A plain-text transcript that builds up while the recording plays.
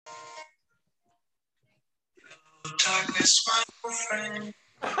darkness, my old friend.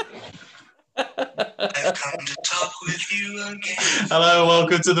 I've come to talk with you again. Hello,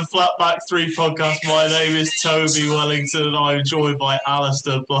 welcome to the Flatback 3 podcast. My name is Toby Wellington and I'm joined by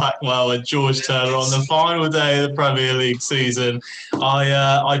Alistair Blackwell and George Turner on the final day of the Premier League season.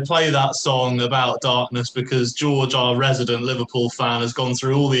 I play that song about darkness because George, our resident Liverpool fan, has gone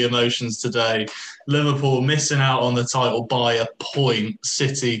through all the emotions today. Liverpool missing out on the title by a point.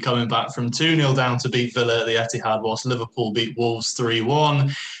 City coming back from 2-0 down to beat Villa at the Etihad, whilst Liverpool beat Wolves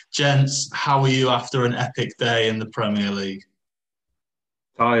 3-1. Gents, how are you after an epic day in the Premier League?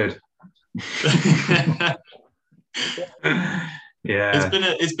 Tired. Yeah.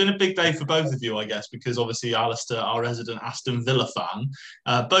 It's been a big day for both of you, I guess, because obviously Alistair, our resident Aston Villa fan,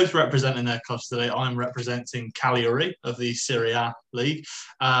 both representing their clubs today. I'm representing Cagliari of the Serie A League.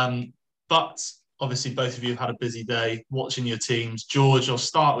 But obviously both of you have had a busy day watching your teams. George, I'll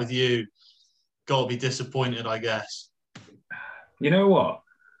start with you. Got to be disappointed, I guess. You know what?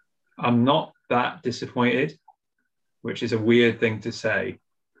 I'm not that disappointed, which is a weird thing to say.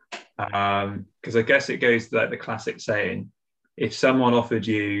 Because I guess it goes to like the classic saying, if someone offered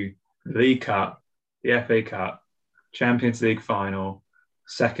you the League Cup, the FA Cup, Champions League final,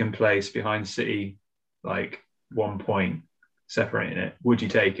 second place behind City, like 1 point separating it, would you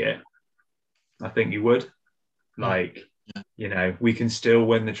take it? I think you would. Like, you know, we can still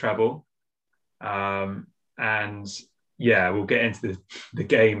win the treble. And yeah, we'll get into the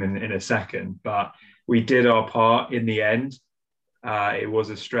game in a second, but we did our part in the end. It was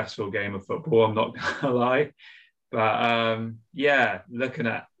a stressful game of football, I'm not gonna lie. But yeah, looking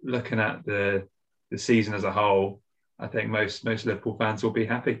at the season as a whole, I think most Liverpool fans will be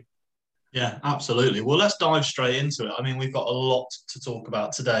happy. Yeah, absolutely. Well, let's dive straight into it. I mean, we've got a lot to talk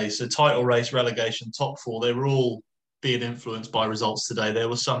about today. So title race, relegation, top four, they were all being influenced by results today. There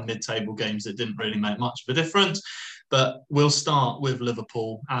were some mid-table games that didn't really make much of a difference. But we'll start with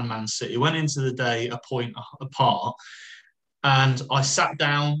Liverpool and Man City. Went into the day a point apart. And I sat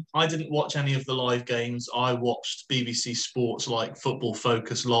down. I didn't watch any of the live games. I watched BBC Sports like Football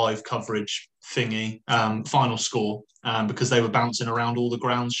Focus live coverage thingy, final score, because they were bouncing around all the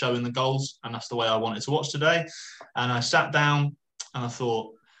grounds showing the goals. And that's the way I wanted to watch today. And I sat down and I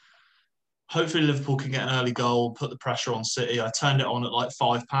thought, hopefully Liverpool can get an early goal, put the pressure on City. I turned it on at like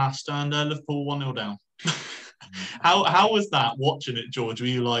 5 past and Liverpool 1-0 down. How was that watching it, George? Were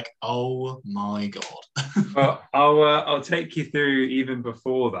you like, oh my God? Well, I'll take you through even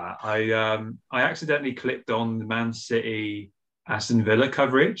before that. I accidentally clicked on the Man City Aston Villa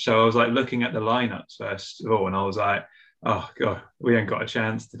coverage, so I was like looking at the lineups first of all, and I was like, oh God, we ain't got a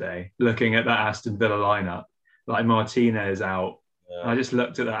chance today. Looking at that Aston Villa lineup, like Martinez out. Yeah. I just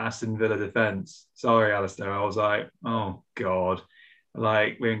looked at that Aston Villa defence. Sorry, Alistair. I was like, oh God,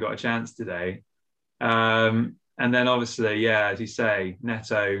 like we ain't got a chance today. And then obviously, yeah, as you say,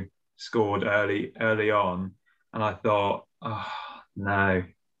 Neto scored early on, and I thought, oh no,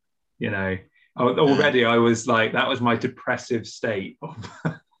 you know, already I was like, that was my depressive state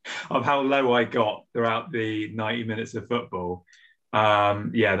of how low I got throughout the 90 minutes of football.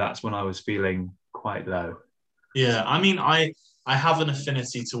 Yeah, that's when I was feeling quite low. Yeah, I mean, I have an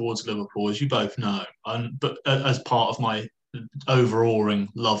affinity towards Liverpool, as you both know, but as part of my overawing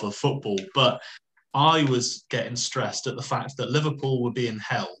love of football, but I was getting stressed at the fact that Liverpool were being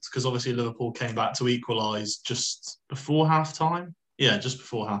held because obviously Liverpool came back to equalise just before half-time. Yeah, just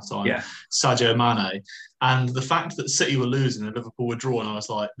before half-time. Yeah. Sadio Mane. And the fact that City were losing and Liverpool were drawing, I was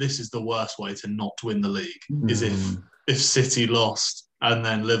like, this is the worst way to not win the league, is if City lost and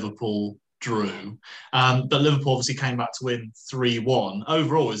then Liverpool drew. But Liverpool obviously came back to win 3-1.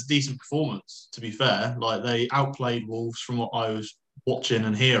 Overall, it was a decent performance, to be fair. Like, they outplayed Wolves from what I was watching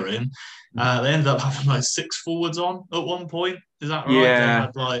and hearing. They ended up having like 6 forwards on at one point. Is that right? Yeah. They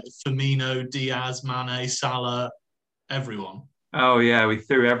had like Firmino, Diaz, Mane, Salah, everyone. Oh yeah, we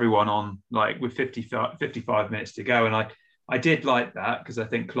threw everyone on like with 55 minutes to go, and I did like that because I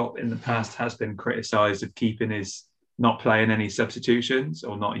think Klopp in the past has been criticised of not playing any substitutions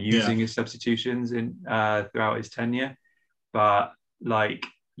or not using his substitutions in throughout his tenure. But like,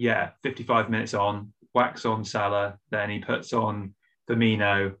 yeah, 55 minutes on, whacks on Salah, then he puts on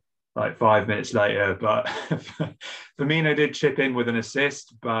Firmino like 5 minutes later. But Firmino did chip in with an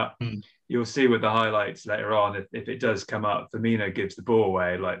assist, but you'll see with the highlights later on, if it does come up, Firmino gives the ball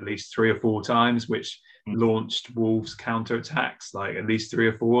away like at least 3 or 4 times, which launched Wolves' counter-attacks, like at least 3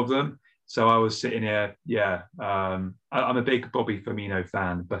 or 4 of them. So I was sitting here, I'm a big Bobby Firmino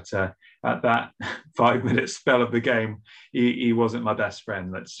fan, but at that 5-minute spell of the game, he wasn't my best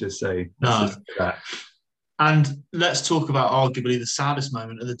friend, let's just say. No. That. And let's talk about arguably the saddest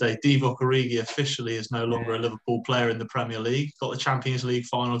moment of the day. Divock Origi officially is no longer a Liverpool player in the Premier League. Got the Champions League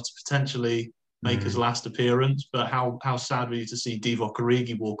final to potentially make his last appearance. But how sad were you to see Divock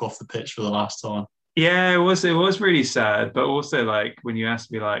Origi walk off the pitch for the last time? Yeah, it was really sad, but also like when you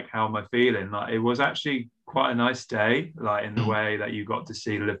asked me like how am I feeling, like it was actually quite a nice day, like in the way that you got to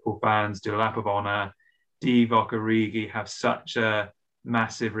see Liverpool fans do a lap of honour, Divock Origi have such a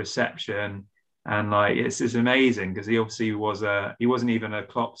massive reception, and like it's amazing because he obviously he wasn't even a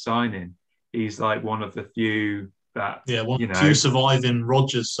Klopp signing. He's like one of the few that Yeah, one of the few surviving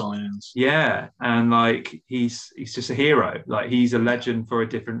Rodgers signings. yeah, and like he's just a hero. Like he's a legend for a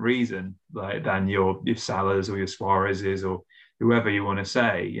different reason, like than your Salahs or your Suarez's or whoever you want to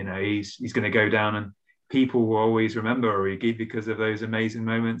say. You know, he's going to go down, and people will always remember Origi because of those amazing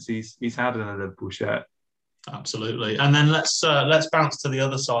moments he's had in a Liverpool shirt. Absolutely. And then let's bounce to the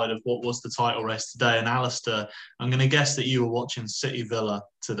other side of what was the title race today. And Alistair, I'm going to guess that you were watching City Villa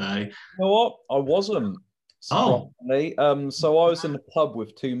today. You know what? I wasn't. Surprisingly. So I was in the pub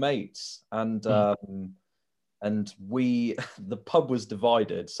with two mates, and we the pub was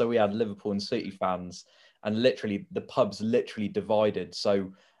divided. So we had Liverpool and City fans, and literally the pub's literally divided.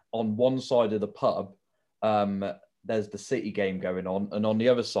 So on one side of the pub, there's the City game going on, and on the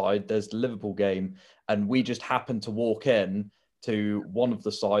other side there's the Liverpool game. And we just happened to walk in to one of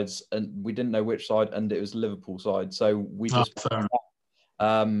the sides, and we didn't know which side, and it was Liverpool side. So we just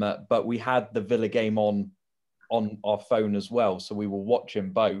but we had the Villa game on our phone as well, so we were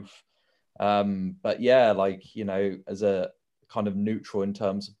watching both. But yeah, like, you know, as a kind of neutral in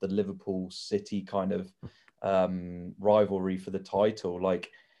terms of the Liverpool City kind of rivalry for the title, like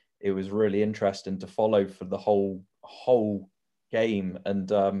it was really interesting to follow for the whole game.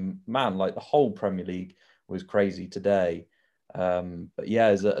 And man, like the whole Premier League was crazy today. But yeah,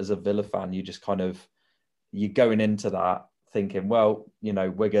 as a Villa fan, you just kind of, you're going into that thinking, well, you know,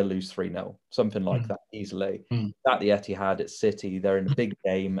 we're going to lose 3-0, something like that easily. At the Etihad, it's City, they're in a big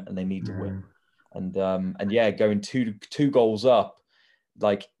game and they need to win. And yeah, going two goals up,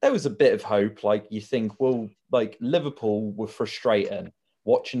 like there was a bit of hope. Like you think, well, like Liverpool were frustrating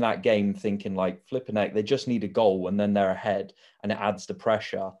watching that game, thinking like flipping heck, they just need a goal and then they're ahead, and it adds the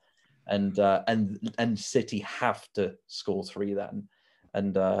pressure. And City have to score 3 then,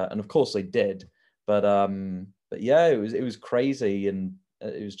 and of course they did. But yeah, it was crazy, and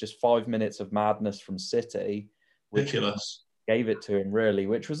it was just 5 minutes of madness from City, which ridiculous. Gave it to him really,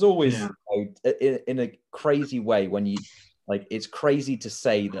 which was always in a crazy way. When you like, it's crazy to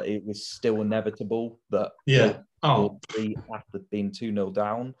say that it was still inevitable that after being 2-0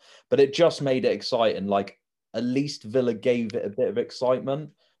 down, but it just made it exciting. Like at least Villa gave it a bit of excitement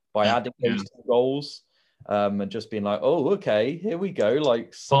by adding those 2 goals. And just being like, oh, okay, here we go.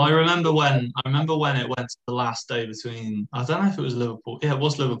 Like, I remember when it went to the last day between, I don't know if it was Liverpool. Yeah, it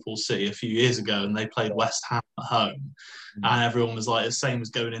was Liverpool City a few years ago, and they played West Ham at home. And everyone was like, the same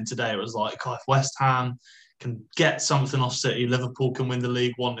as going in today. It was like, oh, if West Ham can get something off City, Liverpool can win the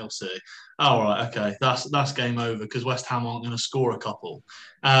league 1-0 City. Oh, right, okay, that's game over because West Ham aren't going to score a couple.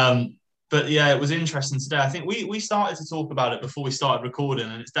 But yeah, it was interesting today. I think we started to talk about it before we started recording,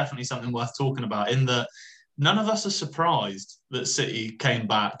 and it's definitely something worth talking about, in that none of us are surprised that City came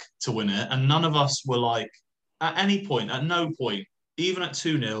back to win it, and none of us were like, at no point, even at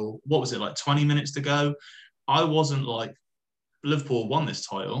 2-0, what was it, like 20 minutes to go, I wasn't like, Liverpool won this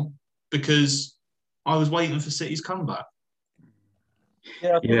title, because I was waiting for City's comeback.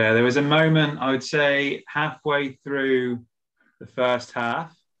 Yeah, there was a moment, I would say, halfway through the first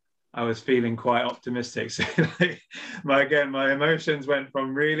half, I was feeling quite optimistic. So my emotions went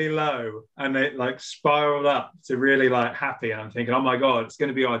from really low and it like spiraled up to really like happy. And I'm thinking, oh my God, it's going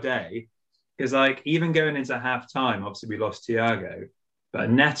to be our day. Because like even going into half time, obviously we lost Thiago, but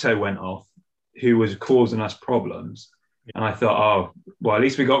Neto went off, who was causing us problems. And I thought, oh, well, at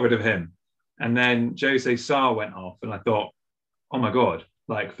least we got rid of him. And then Jose Sarr went off, and I thought, oh my God,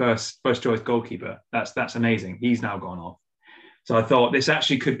 like first choice goalkeeper. That's amazing. He's now gone off. So I thought this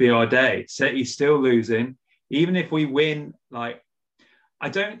actually could be our day. City's still losing. Even if we win, like, I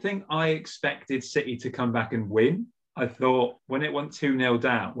don't think I expected City to come back and win. I thought when they went 2-0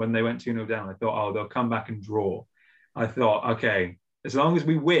 down, I thought, oh, they'll come back and draw. I thought, okay, as long as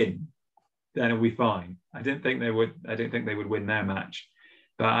we win, then it'll be fine. I didn't think they would win their match.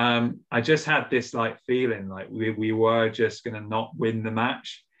 But I just had this like feeling like we were just going to not win the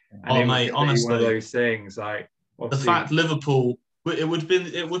match. And mate, honestly, one of those things like, the fact Liverpool, it would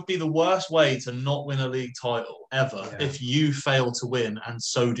be the worst way to not win a league title ever if you fail to win and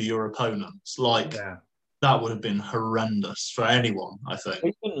so do your opponents. Like that would have been horrendous for anyone, I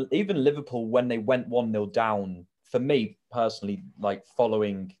think. Even Liverpool, when they went 1-0 down, for me personally, like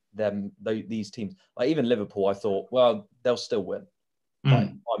following them, these teams, like even Liverpool, I thought, well, they'll still win. Like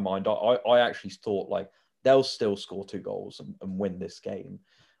in my mind, I actually thought like they'll still score 2 goals and win this game.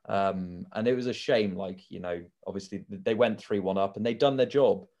 And it was a shame, like, you know, obviously they went 3-1 up and they'd done their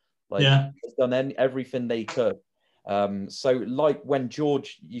job. Like they've done everything they could. So like when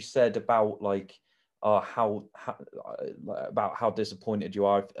George, you said about like how about how disappointed you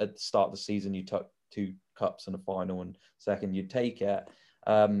are at the start of the season, you took 2 cups in the final and second you'd take it.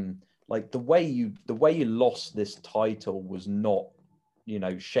 Like the way you lost this title was not, you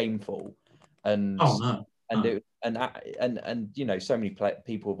know, shameful, and it and you know, so many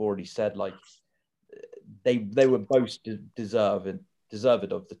people have already said like they were both deserved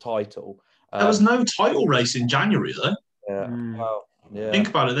of the title. There was no title race in January though. Well, think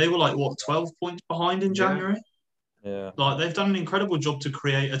about it, they were like what, 12 points behind in January. Like they've done an incredible job to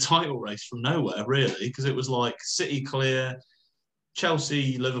create a title race from nowhere, really, because it was like City clear,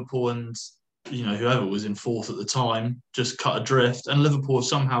 Chelsea, Liverpool, and you know, whoever was in 4th at the time just cut adrift, and Liverpool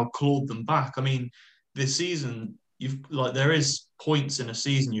somehow clawed them back. I mean, this season, there is points in a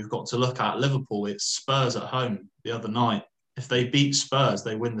season you've got to look at. Liverpool, it's Spurs at home the other night. If they beat Spurs,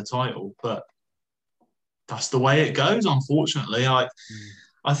 they win the title. But that's the way it goes, unfortunately. I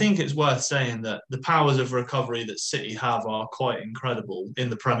think it's worth saying that the powers of recovery that City have are quite incredible in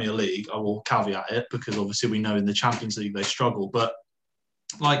the Premier League. I will caveat it because obviously we know in the Champions League they struggle. But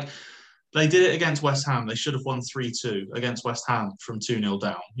like, they did it against West Ham. They should have won 3-2 against West Ham from 2-0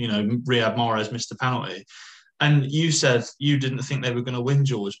 down. You know, Riyad Mahrez missed a penalty. And you said you didn't think they were going to win,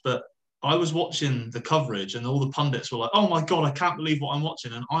 George, but I was watching the coverage and all the pundits were like, oh my God, I can't believe what I'm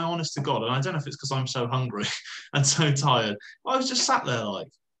watching. And I, honest to God, and I don't know if it's because I'm so hungry and so tired, I was just sat there like,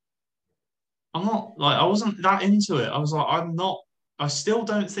 I wasn't that into it. I was like, I still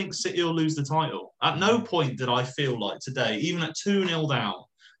don't think City will lose the title. At no point did I feel like today, even at 2-0 down,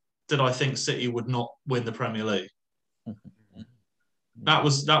 did I think City would not win the Premier League. That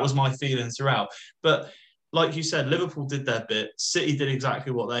was my feeling throughout. But like you said, Liverpool did their bit. City did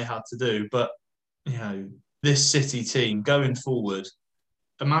exactly what they had to do. But, you know, this City team going forward,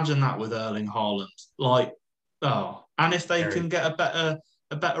 imagine that with Erling Haaland. And if they can get a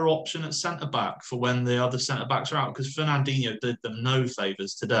better option at centre-back for when the other centre-backs are out, because Fernandinho did them no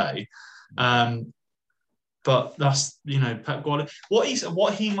favours today. But that's, you know, Pep Guardiola.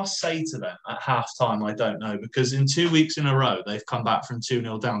 What he must say to them at half-time, I don't know, because in 2 weeks in a row, they've come back from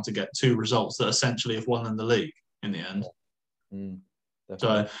 2-0 down to get 2 results that essentially have won them the league in the end.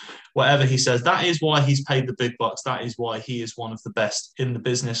 So whatever he says, that is why he's paid the big bucks. That is why he is one of the best in the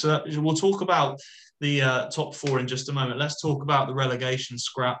business. We'll talk about the top 4 in just a moment. Let's talk about the relegation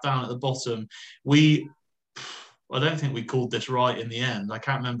scrap down at the bottom. I don't think we called this right in the end. I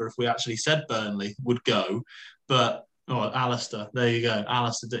can't remember if we actually said Burnley would go, but Alistair, there you go.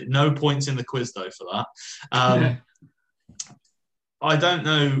 Alistair, no points in the quiz though for that. I don't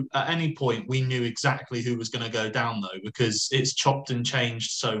know at any point we knew exactly who was going to go down though, because it's chopped and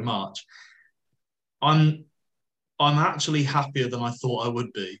changed so much. I'm actually happier than I thought I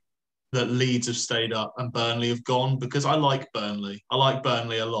would be that Leeds have stayed up and Burnley have gone, because I like Burnley. I like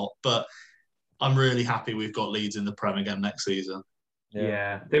Burnley a lot, but I'm really happy we've got Leeds in the Prem again next season.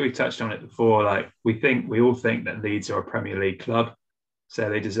 Yeah, I think we touched on it before. Like, we all think that Leeds are a Premier League club, so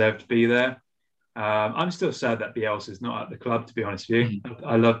they deserve to be there. I'm still sad that Bielsa's not at the club, to be honest with you.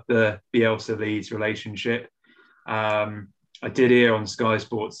 I love the Bielsa-Leeds relationship. I did hear on Sky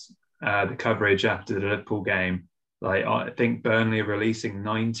Sports the coverage after the Liverpool game. Like, I think Burnley are releasing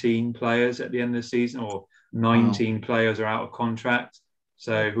 19 players at the end of the season, or 19 players are out of contract.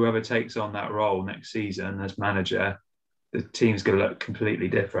 So whoever takes on that role next season as manager, the team's going to look completely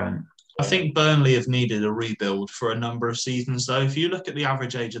different. I think Burnley have needed a rebuild for a number of seasons, though. If you look at the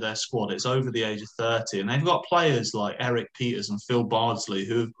average age of their squad, it's over the age of 30. And they've got players like Eric Peters and Phil Bardsley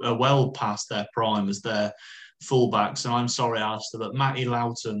who are well past their prime as their fullbacks. And I'm sorry, Alistair, but Matty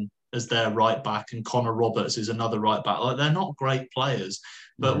Loughton as their right back and Connor Roberts is another right back. Like, they're not great players.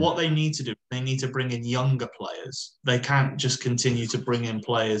 But what they need to do, they need to bring in younger players. They can't just continue to bring in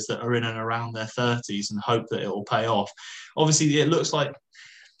players that are in and around their 30s and hope that it will pay off. Obviously, it looks like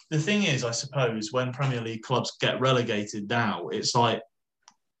the thing is, I suppose, when Premier League clubs get relegated now, it's like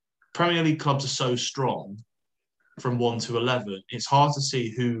Premier League clubs are so strong from 1 to 11. It's hard to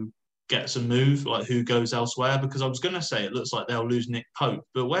see who gets a move, like who goes elsewhere, because I was going to say it looks like they'll lose Nick Pope.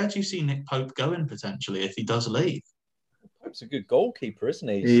 But where do you see Nick Pope going potentially if he does leave? Phillips is a good goalkeeper, isn't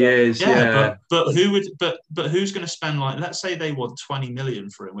he? He is, yeah. But who would? But who's going to spend like? Let's say they want 20 million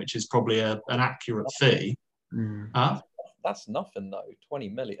for him, which is probably an accurate fee. Huh? That's nothing though. 20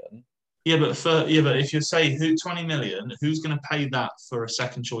 million. Yeah, but if you say 20 million, who's going to pay that for a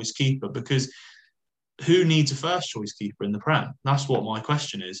second choice keeper? Because who needs a first choice keeper in the Prem? That's what my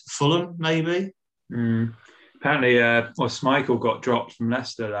question is. Fulham, maybe. Apparently, Schmeichel got dropped from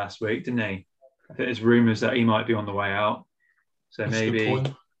Leicester last week, didn't he? I think there's rumours that he might be on the way out. So That's a good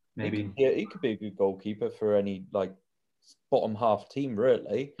point. maybe. He could be a good goalkeeper for any like bottom half team,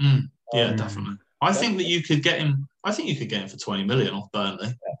 really. Yeah, definitely. I think that you could get him. I think you could get him for 20 million off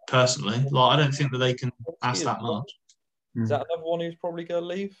Burnley. Personally, like I don't think that they can ask that much. Is that another one who's probably going to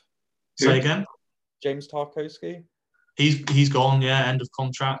leave? Say again. James Tarkowski. He's gone. Yeah, end of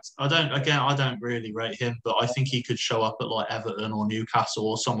contract. I don't really rate him, but I think he could show up at like Everton or Newcastle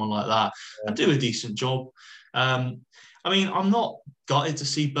or someone like that and do a decent job. I mean, I'm not gutted to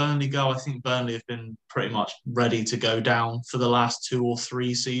see Burnley go. I think Burnley have been pretty much ready to go down for the last 2 or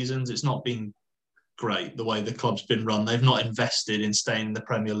 3 seasons. It's not been great the way the club's been run. They've not invested in staying in the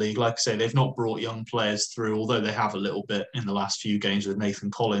Premier League. Like I say, they've not brought young players through, although they have a little bit in the last few games with Nathan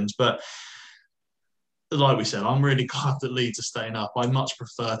Collins. But like we said, I'm really glad that Leeds are staying up. I much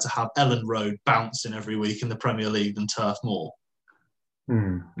prefer to have Ellen Road bouncing every week in the Premier League than Turf Moor.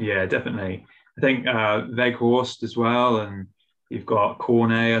 Yeah, definitely. I think Weghorst as well, and you've got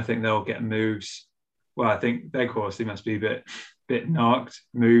Cornet. I think they'll get moves. Well, I think Weghorst, he must be a bit knocked.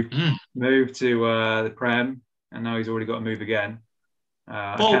 Moved to the Prem, and now he's already got to move again.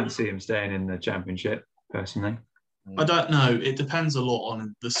 I can't see him staying in the Championship personally. I don't know. It depends a lot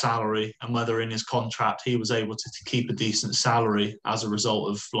on the salary and whether in his contract he was able to keep a decent salary as a result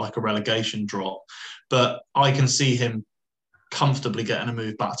of like a relegation drop. But I can see him comfortably getting a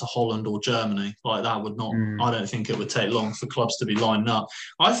move back to Holland or Germany. Like that would not, I don't think it would take long for clubs to be lined up.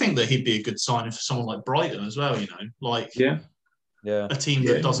 I think that he'd be a good signing for someone like Brighton as well, like a team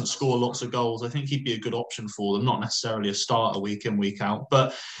that doesn't score lots of goals. I think he'd be a good option for them, not necessarily a starter week in, week out.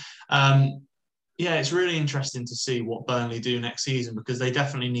 But yeah, it's really interesting to see what Burnley do next season because they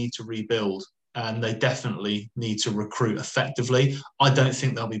definitely need to rebuild and they definitely need to recruit effectively. I don't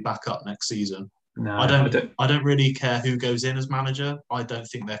think they'll be back up next season. No, I don't really care who goes in as manager. I don't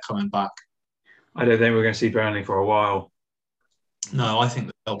think they're coming back. I don't think we're going to see Burnley for a while. No, I think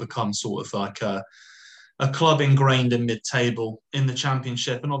that they'll become sort of like a club ingrained in mid-table in the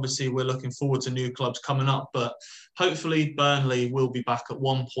Championship. And obviously we're looking forward to new clubs coming up, but hopefully Burnley will be back at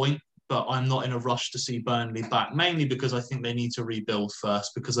one point. But I'm not in a rush to see Burnley back, mainly because I think they need to rebuild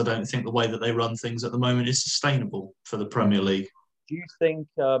first, because I don't think the way that they run things at the moment is sustainable for the Premier League. Do you think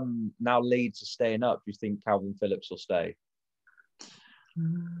now Leeds are staying up, do you think Calvin Phillips will stay?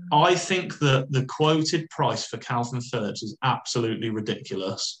 I think that the quoted price for Calvin Phillips is absolutely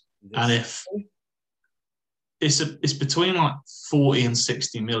ridiculous. And if it's between like 40 and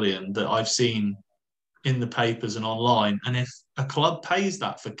 60 million that I've seen in the papers and online. And if a club pays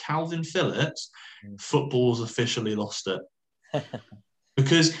that for Calvin Phillips, football's officially lost it.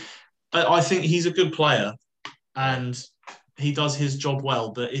 Because I think he's a good player and he does his job well,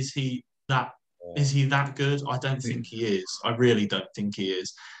 but is he that good? I don't think he is. I really don't think he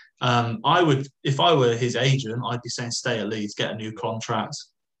is. I would, if I were his agent, I'd be saying stay at Leeds, get a new contract,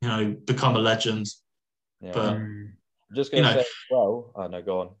 become a legend. Yeah. But I'm just going to say, well, oh no,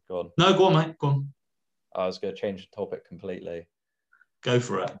 go on. No, go on, mate. Go on. I was going to change the topic completely. Go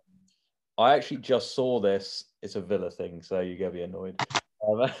for it. I actually just saw this. It's a Villa thing, so you're going to be annoyed.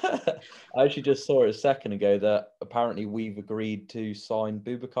 I actually just saw it a second ago that apparently we've agreed to sign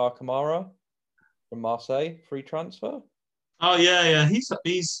Boubacar Kamara from Marseille, free transfer. Oh, yeah. He's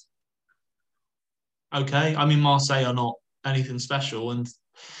okay. I mean, Marseille are not anything special, and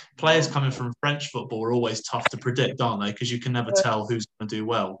players coming from French football are always tough to predict, aren't they? Because you can never tell who's going to do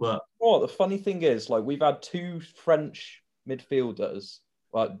well. But the funny thing is, like, we've had 2 French midfielders,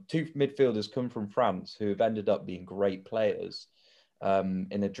 like 2 midfielders come from France who have ended up being great players, in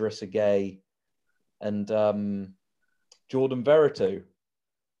Idrissa Gueye and Jordan Veretout.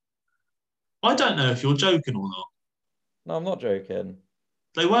 I don't know if you're joking or not. No, I'm not joking.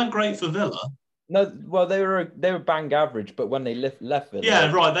 They weren't great for Villa. No, well, they were bang average, but when they left Villa... Yeah,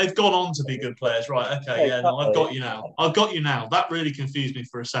 right, they've gone on to be good players. Right, okay, no, I've got you now. That really confused me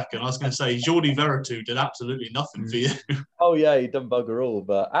for a second. I was going to say, Jordi Veretout did absolutely nothing for you. Oh, yeah, he done bugger all,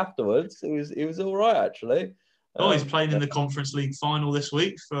 but afterwards, it was all right, actually. He's playing in the Conference League final this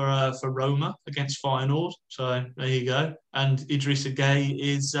week for Roma against Feyenoord. So, there you go. And Idrissa Gueye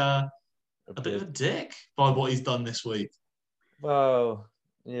is a bit of a dick by what he's done this week. Well,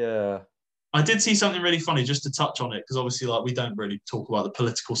 yeah. I did see something really funny just to touch on it, because obviously, like, we don't really talk about the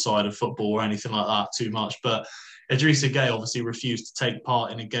political side of football or anything like that too much. But Idrissa Gueye obviously refused to take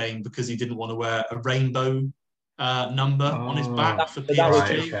part in a game because he didn't want to wear a rainbow number on his back for But that was PSG.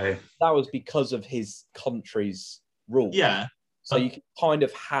 Right, okay. that was because of his country's rules. Yeah, So you can kind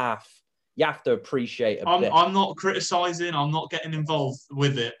of you have to appreciate a bit. I'm not criticising. I'm not getting involved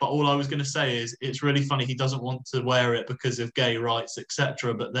with it. But all I was going to say is it's really funny. He doesn't want to wear it because of gay rights,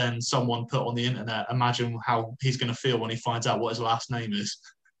 etc. But then someone put on the internet, imagine how he's going to feel when he finds out what his last name is.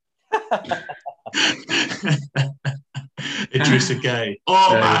 Idrissa Gueye.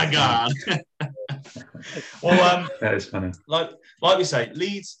 Oh my God. Well, that is funny. like we say,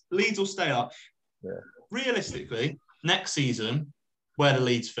 Leeds will stay up. Yeah. Realistically, next season, where do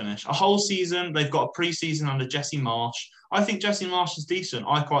Leeds finish? A whole season. They've got a pre-season under Jesse Marsh. I think Jesse Marsh is decent.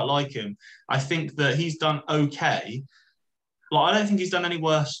 I quite like him. I think that he's done okay. Like, I don't think he's done any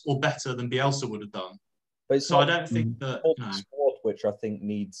worse or better than Bielsa would have done. But So I don't think that, you know, squad, which I think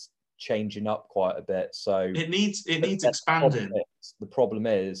needs changing up quite a bit. So it needs expanding. The problem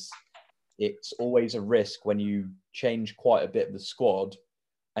is it's always a risk when you change quite a bit of the squad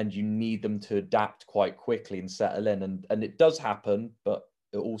and you need them to adapt quite quickly and settle in. And it does happen, but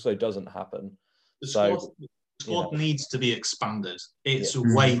it also doesn't happen. The you squad know, needs to be expanded. It's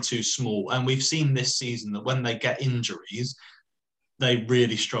Yeah. way too small. And we've seen this season that when they get injuries, they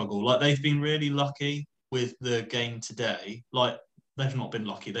really struggle. Like, they've been really lucky with the game today. Like, they've not been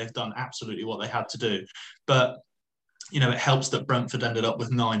lucky. They've done absolutely what they had to do. But, you know, it helps that Brentford ended up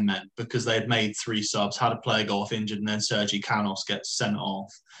with 9 men because they had made 3 subs, had a player go off injured, and then Sergi Canos gets sent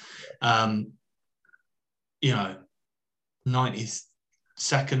off. You know,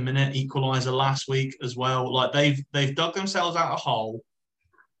 92nd minute equaliser last week as well. Like, they've dug themselves out a hole,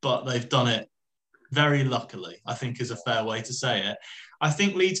 but they've done it very luckily, I think is a fair way to say it. I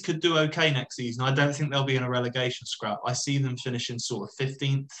think Leeds could do okay next season. I don't think they'll be in a relegation scrap. I see them finishing sort of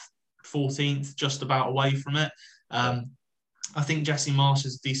 15th, 14th, just about away from it. I think Jesse Marsh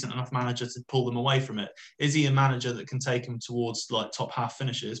is a decent enough manager to pull them away from it. Is he a manager that can take them towards like top half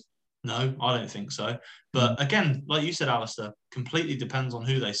finishes? No, I don't think so. But again, like you said, Alistair, completely depends on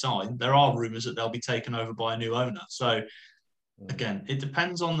who they sign. There are rumours that they'll be taken over by a new owner. So again, it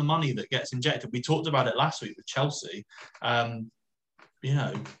depends on the money that gets injected. We talked about it last week with Chelsea. You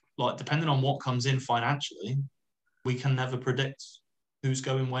know, like, depending on what comes in financially, we can never predict who's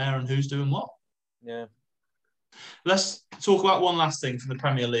going where and who's doing what. Yeah. Let's talk about one last thing from the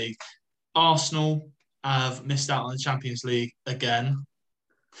Premier League. Arsenal have missed out on the Champions League again.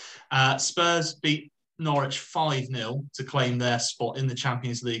 Spurs beat Norwich 5-0 to claim their spot in the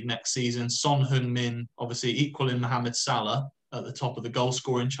Champions League next season. Son Heung-min obviously equaling Mohamed Salah at the top of the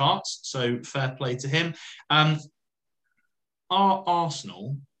goal-scoring charts, so fair play to him. Are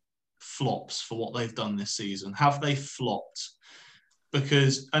Arsenal flops for what they've done this season? Have they flopped?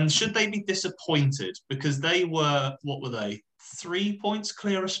 And should they be disappointed? Because they were, what were they? 3 points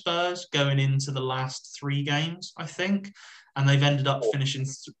clear of Spurs going into the last 3 games, I think. And they've ended up finishing,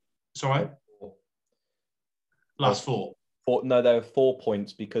 last 4. No, there were 4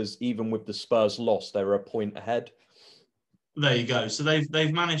 points because even with the Spurs loss, they were a point ahead. There you go. So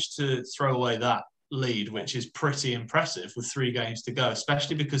they've managed to throw away that lead, which is pretty impressive with 3 games to go,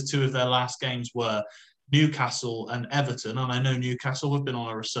 especially because 2 of their last games were Newcastle and Everton. And I know Newcastle have been on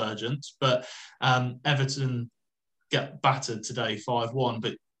a resurgence, but Everton get battered today 5-1.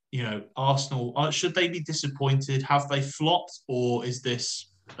 But, you know, Arsenal, should they be disappointed? Have they flopped, or is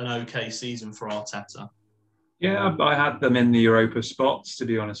this an okay season for Arteta? Yeah, I had them in the Europa spots, to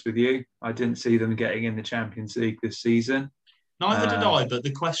be honest with you. I didn't see them getting in the Champions League this season. Neither did I, but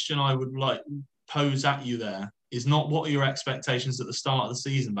the question I would like pose at you there is not what are your expectations at the start of the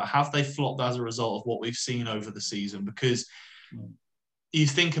season, but have they flopped as a result of what we've seen over the season? Because you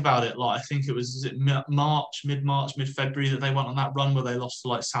think about it, like, I think it was mid-March, mid-February that they went on that run where they lost to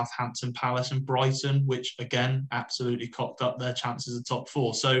like Southampton, Palace and Brighton, which again absolutely cocked up their chances of top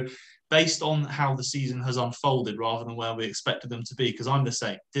 4. So based on how the season has unfolded rather than where we expected them to be, because I'm the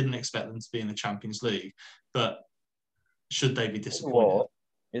same, didn't expect them to be in the Champions League, but should they be disappointed?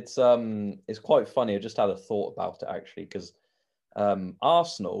 It's quite funny. I just had a thought about it actually, because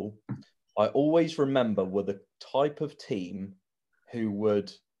Arsenal, I always remember, were the type of team who would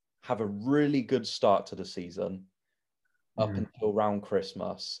have a really good start to the season up until around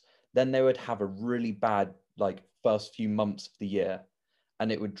Christmas. Then they would have a really bad like first few months of the year,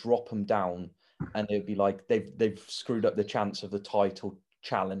 and it would drop them down, and it would be like they've screwed up the chance of the title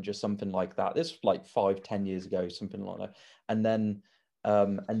challenge or something like that. This was like 5-10 years ago, something like that. And then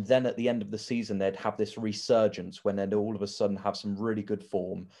And then at the end of the season, they'd have this resurgence when they'd all of a sudden have some really good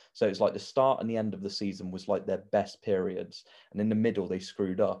form. So it's like the start and the end of the season was like their best periods. And in the middle, they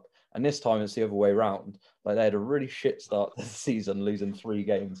screwed up. And this time it's the other way around. Like they had a really shit start to the season, losing 3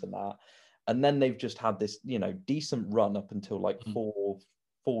 games and that. And then they've just had this, decent run up until like four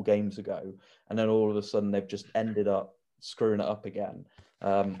games ago. And then all of a sudden they've just ended up screwing it up again.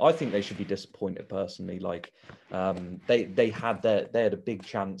 I think they should be disappointed personally. Like they had a big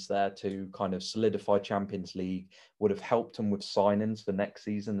chance there to kind of solidify Champions League, would have helped them with signings for next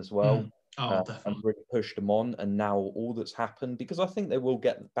season as well. And really pushed them on. And now all that's happened, because I think they will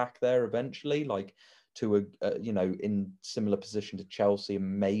get back there eventually, like to in similar position to Chelsea,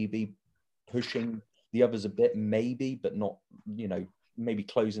 and maybe pushing the others a bit, maybe, but not, maybe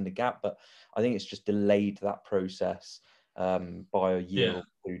closing the gap. But I think it's just delayed that process by a year or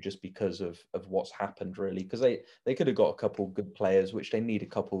two, just because of what's happened, really. Because they could have got a couple good players, which they need a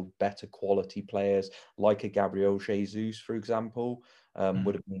couple better quality players, like a Gabriel Jesus, for example.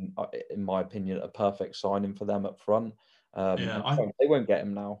 Would have been, in my opinion, a perfect signing for them up front. They won't get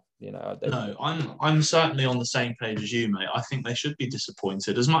him now. No, I'm certainly on the same page as you, mate. I think they should be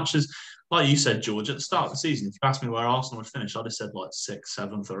disappointed. As much as, like you said, George, at the start of the season, if you asked me where Arsenal would finish, I'd have said like 6th,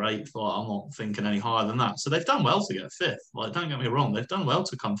 7th, or 8th. Like, I'm not thinking any higher than that. So they've done well to get 5th. Like, don't get me wrong, they've done well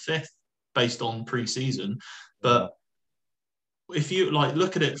to come 5th based on pre-season. But if you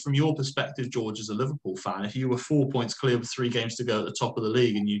look at it from your perspective, George, as a Liverpool fan, if you were 4 points clear with 3 games to go at the top of the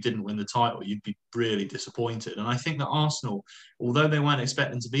league and you didn't win the title, you'd be really disappointed. And I think that Arsenal, although they weren't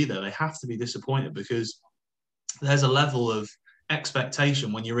expecting to be there, they have to be disappointed, because there's a level of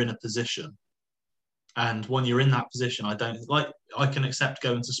expectation when you're in a position. And when you're in that position, I can accept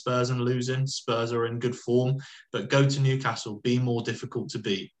going to Spurs and losing. Spurs are in good form, but go to Newcastle, be more difficult to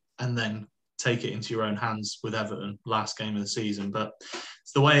beat, and then take it into your own hands with Everton last game of the season. But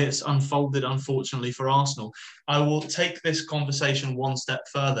it's the way it's unfolded, unfortunately, for Arsenal. I will take this conversation one step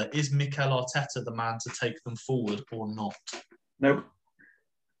further. Is Mikel Arteta the man to take them forward or not? Nope.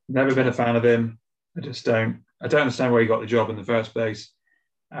 Never been a fan of him. I don't understand where he got the job in the first place.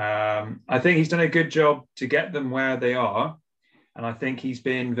 I think he's done a good job to get them where they are. And I think he's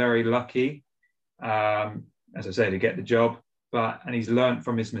been very lucky, as I say, to get the job. And he's learned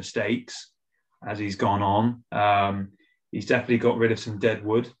from his mistakes as he's gone on. He's definitely got rid of some dead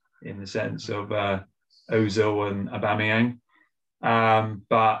wood in the sense of Ozil and Aubameyang.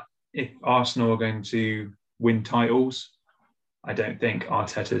 But if Arsenal are going to win titles, I don't think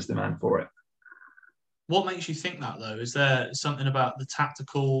Arteta is the man for it. What makes you think that, though? Is there something about the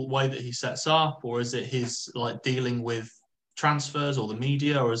tactical way that he sets up, or is it his dealing with transfers or the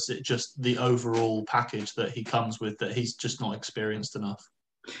media, or is it just the overall package that he comes with that he's just not experienced enough?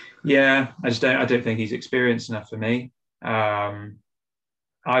 Yeah, I don't think he's experienced enough for me. Sorry,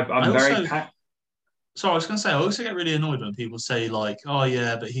 I was going to say, I also get really annoyed when people say oh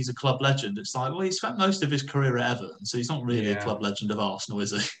yeah, but he's a club legend. It's like, well, he spent most of his career at Everton, so he's not really a club legend of Arsenal,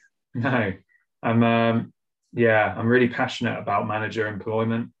 is he? No, I'm really passionate about manager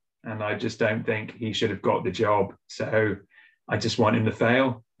employment, and I just don't think he should have got the job. So I just want him to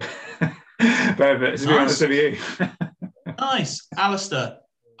fail. But to be honest with you. Nice. Alistair,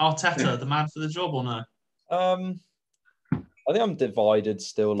 Arteta, the man for the job or no? I think I'm divided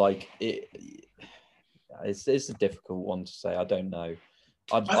still. It's a difficult one to say. I don't know.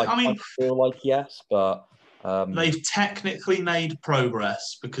 I feel like yes, but they've technically made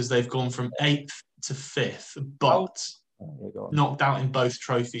progress because they've gone from 8th to 5th, but knocked out in both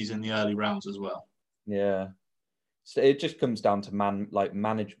trophies in the early rounds as well. Yeah. So it just comes down to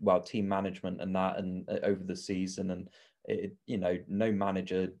team management and that, and over the season, and no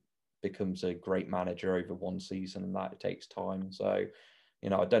manager becomes a great manager over one season, and that it takes time. So,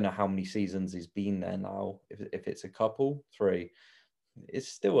 I don't know how many seasons he's been there now. If it's a couple, 3, it's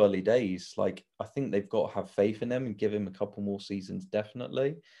still early days. I think they've got to have faith in him and give him a couple more seasons,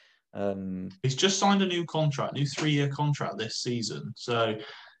 definitely. He's just signed a new 3-year contract this season. So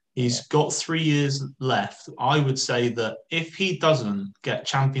he's got 3 years left. I would say that if he doesn't get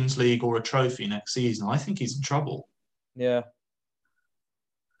Champions League or a trophy next season, I think he's in trouble. Yeah.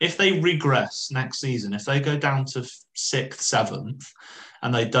 If they regress next season, if they go down to 6th, 7th,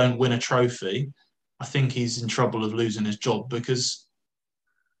 and they don't win a trophy, I think he's in trouble of losing his job, because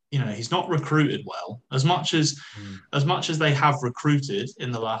he's not recruited well. As much as they have recruited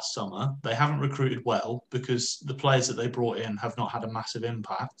in the last summer, they haven't recruited well because the players that they brought in have not had a massive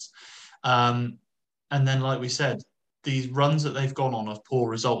impact. And then, like we said, these runs that they've gone on of poor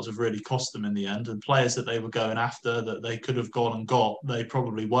results have really cost them in the end. And players that they were going after that they could have gone and got, they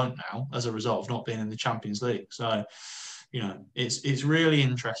probably won't now as a result of not being in the Champions League. So, it's really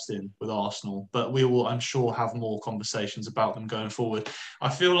interesting with Arsenal, but we will, I'm sure, have more conversations about them going forward. I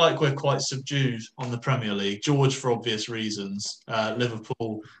feel like we're quite subdued on the Premier League. George, for obvious reasons,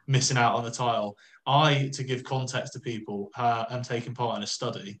 Liverpool missing out on the title. I, to give context to people, am taking part in a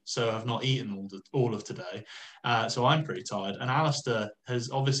study, so I've not eaten all of today. So I'm pretty tired. And Alistair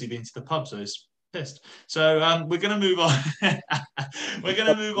has obviously been to the pub, so he's pissed. So we're going to move on. we're going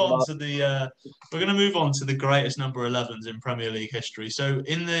to move on to the greatest number 11s in Premier League history. So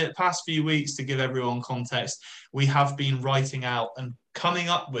in the past few weeks, to give everyone context, we have been writing out and coming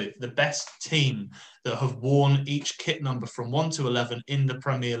up with the best team that have worn each kit number from 1 to 11 in the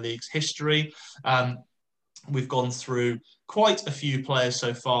Premier League's history. We've gone through quite a few players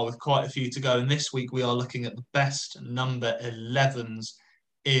so far, with quite a few to go. And this week we are looking at the best number 11s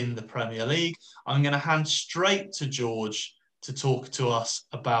in the Premier League. I'm going to hand straight to George to talk to us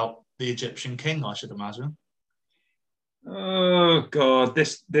about the Egyptian king, I should imagine. Oh God,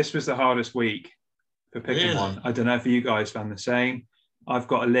 this was the hardest week for picking one. I don't know if you guys found the same. I've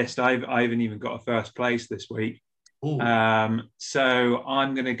got a list. I haven't even got a first place this week. So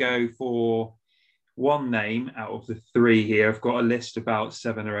I'm going to go for one name out of the three here. I've got a list about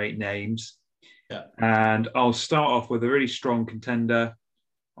 7 or 8 names. Yeah. And I'll start off with a really strong contender.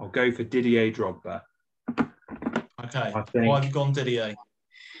 I'll go for Didier Drogba. Okay. Why have you gone Didier?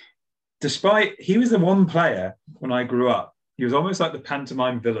 Despite he was the one player when I grew up, he was almost like the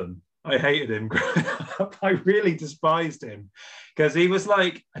pantomime villain. I hated him growing up. I really despised him because he was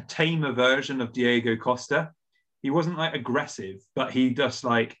like a tamer version of Diego Costa. He wasn't like aggressive, but he was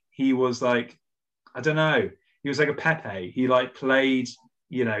like, I don't know. He was like a Pepe. He like played,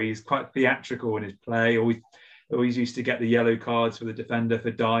 he's quite theatrical in his play. Always used to get the yellow cards for the defender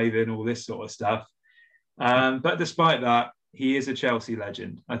for diving, all this sort of stuff. But despite that, he is a Chelsea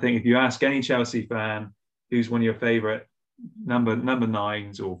legend. I think if you ask any Chelsea fan who's one of your favourite number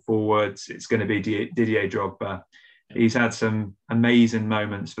 9s or forwards, it's going to be Didier Drogba. He's had some amazing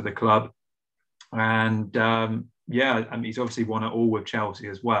moments for the club. And he's obviously won it all with Chelsea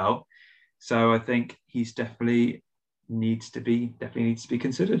as well. So I think he's definitely needs to be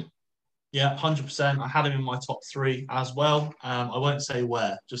considered. Yeah, 100%. I had him in my top 3 as well. I won't say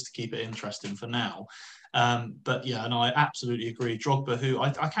where, just to keep it interesting for now. But yeah, and I absolutely agree. Drogba, who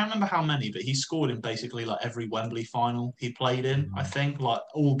I can't remember how many, but he scored in basically like every Wembley final he played in, I think, like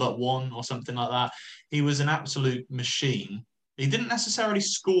all but one or something like that. He was an absolute machine. He didn't necessarily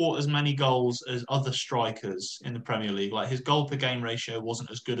score as many goals as other strikers in the Premier League. Like his goal per game ratio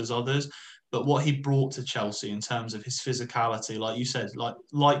wasn't as good as others, but what he brought to Chelsea in terms of his physicality, like you said,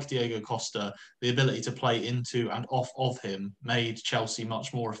 like Diego Costa, the ability to play into and off of him made Chelsea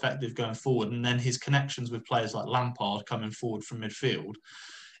much more effective going forward. And then his connections with players like Lampard coming forward from midfield,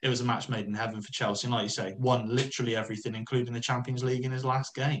 it was a match made in heaven for Chelsea. And like you say, won literally everything, including the Champions League in his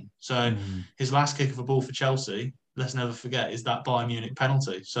last game. So his last kick of a ball for Chelsea, let's never forget, is that Bayern Munich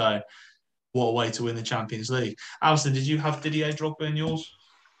penalty. So what a way to win the Champions League. Alison, did you have Didier Drogba in yours?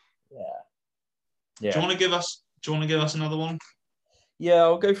 Yeah. Do you want to give us another one? Yeah,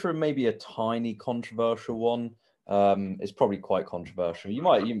 I'll go for maybe a tiny controversial one. It's probably quite controversial. You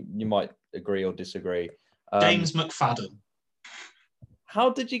might agree or disagree. James McFadden.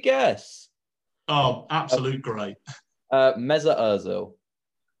 How did you guess? Oh, absolute great. Mesut Ozil.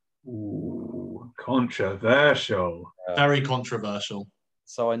 Ooh, controversial. Very controversial.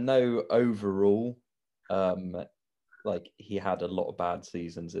 So I know overall, he had a lot of bad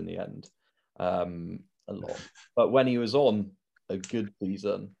seasons in the end. A lot. But when he was on a good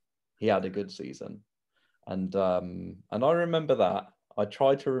season, he had a good season. And I remember that. I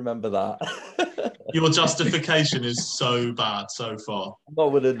try to remember that. Your justification is so bad so far. I'm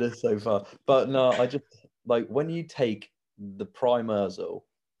not winning this so far. But no, I just when you take the prime Ozil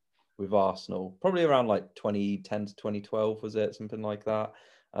with Arsenal, probably around 2010 to 2012, was it? Something like that.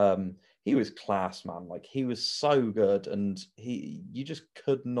 He was class, man. He was so good, and you just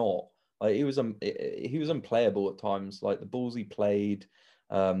could not. He was unplayable at times. The balls he played,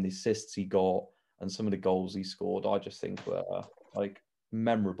 the assists he got, and some of the goals he scored, I just think were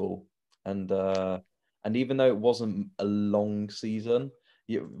memorable. And even though it wasn't a long season,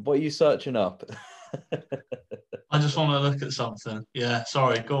 what are you searching up? I just want to look at something. Yeah,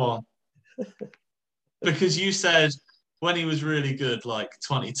 sorry, go on. Because you said when he was really good,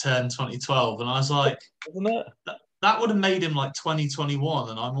 2010, 2012, and I was like, isn't it? That would have made him 2021,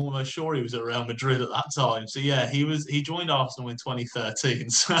 and I'm almost sure he was at Real Madrid at that time. So yeah, he joined Arsenal in 2013.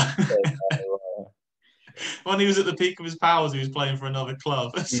 So when he was at the peak of his powers, he was playing for another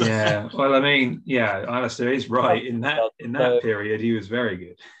club. So. Yeah, well, I mean, yeah, Alistair is right. In that period, he was very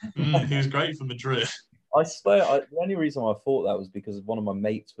good. He was great for Madrid. I swear, the only reason I thought that was because one of my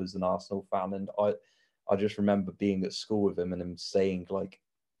mates was an Arsenal fan, and I just remember being at school with him and him saying, like,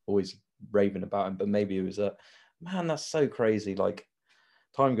 always raving about him. But maybe it was man, that's so crazy. Like,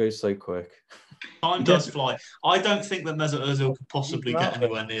 time goes so quick. Time does fly. I don't think that Mesut Ozil could possibly get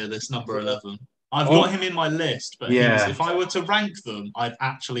anywhere near this number 11. I've got him in my list, but if I were to rank them, I'd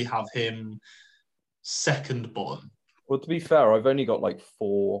actually have him second bottom. Well, to be fair, I've only got like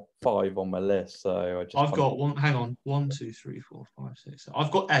 4, 5 on my list, so I've got one. Hang on, 1, 2, 3, 4, 5, 6.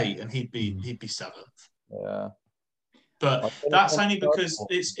 I've got 8, and he'd be seventh. Yeah, but that's only because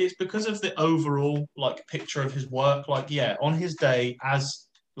it's because of the overall like picture of his work. Like, yeah, on his day as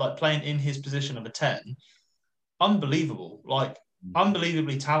like playing in his position of a 10, unbelievable, like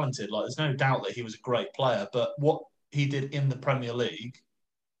unbelievably talented. Like, there's no doubt that he was a great player, but what he did in the Premier League.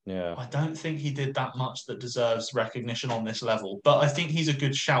 Yeah, I don't think he did that much that deserves recognition on this level, but I think he's a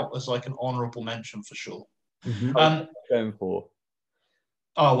good shout as like an honourable mention for sure. Going for.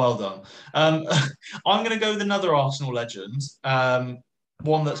 Oh, well done. I'm going to go with another Arsenal legend,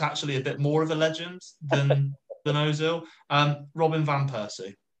 one that's actually a bit more of a legend than Ozil, Robin van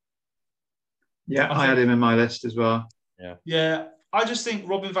Persie. Yeah, I had him in my list as well. Yeah, I just think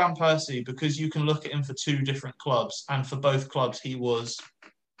Robin van Persie, because you can look at him for 2 different clubs, and for both clubs he was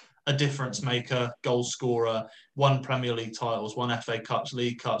a difference maker, goal scorer, won Premier League titles, won FA Cups,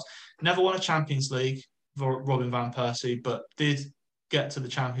 League Cups, never won a Champions League for Robin van Persie, but did get to the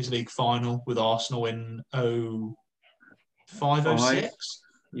Champions League final with Arsenal in 05-06.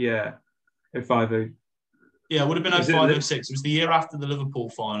 Yeah, 05. Yeah, it would have been 05-06. It was the year after the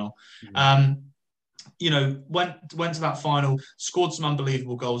Liverpool final. You know, went to that final, scored some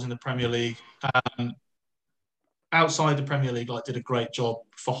unbelievable goals in the Premier League. Outside the Premier League, like, did a great job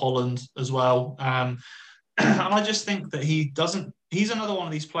for Holland as well. And I just think that he's another one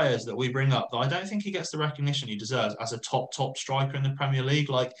of these players that we bring up that I don't think he gets the recognition he deserves as a top striker in the Premier League.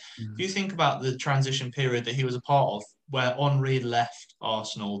 Like, if you think about the transition period that he was a part of, where Henry left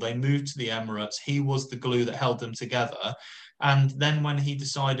Arsenal, they moved to the Emirates, he was the glue that held them together. And then when he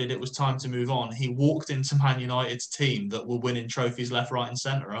decided it was time to move on, he walked into Man United's team that were winning trophies left, right and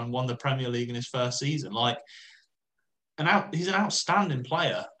centre and won the Premier League in his first season. Like, he's an outstanding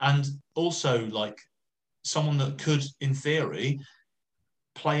player, and also like someone that could, in theory,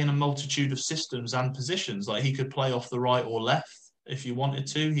 play in a multitude of systems and positions. Like, he could play off the right or left if you wanted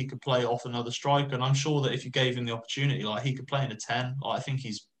to. He could play off another striker, and I'm sure that if you gave him the opportunity, like, he could play in a 10. Like, I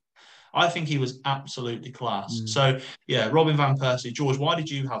think he was absolutely class. So yeah, Robin van Persie. George, why did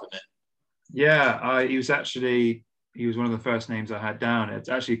you have him in? Yeah, he was one of the first names I had down. It's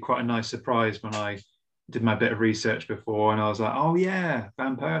actually quite a nice surprise when I did my bit of research before, and I was like, oh yeah,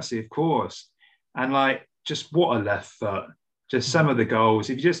 Van Persie, of course. And like, just what a left foot. Just some of the goals.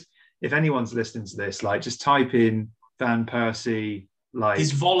 If anyone's listening to this, like, just type in Van Persie, like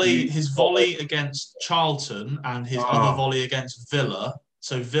his volley against Charlton and his other volley against Villa.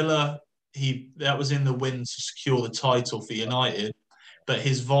 So Villa, that was in the win to secure the title for United, but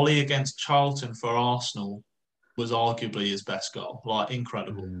his volley against Charlton for Arsenal was arguably his best goal. Like,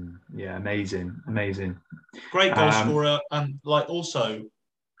 incredible. Yeah, amazing. Great goal scorer, and like also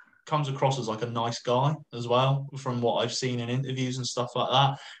comes across as like a nice guy as well, from what I've seen in interviews and stuff like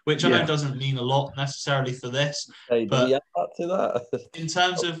that, which I know doesn't mean a lot necessarily for this. Hey, but we add that to that? in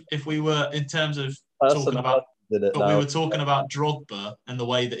terms of talking about, but we were talking about Drogba and the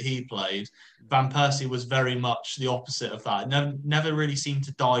way that he played. Van Persie was very much the opposite of that. Never really seemed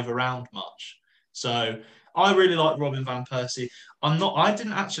to dive around much. So I really like Robin van Persie. I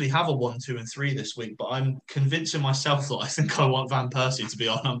didn't actually have a 1, 2, and 3 this week, but I'm convincing myself that I think I want Van Persie to be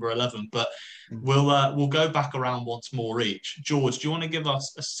our number 11. But we'll go back around once more each. George, do you want to give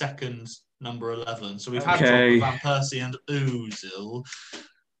us a second number 11? So we've had Drogba, Van Persie, and Ozil.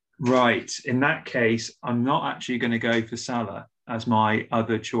 Right. In that case, I'm not actually going to go for Salah as my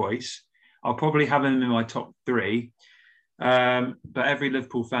other choice. I'll probably have him in my top 3. But every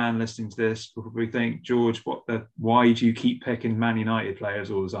Liverpool fan listening to this will probably think, George, why do you keep picking Man United players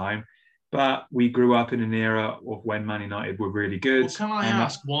all the time? But we grew up in an era of when Man United were really good. Well, can I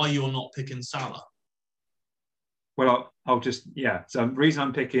ask why you're not picking Salah? Well, I'll just, yeah. So the reason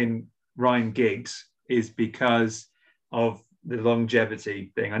I'm picking Ryan Giggs is because of the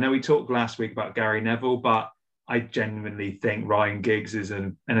longevity thing. I know we talked last week about Gary Neville, but I genuinely think Ryan Giggs is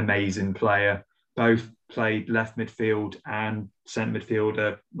an amazing player. Both played left midfield and centre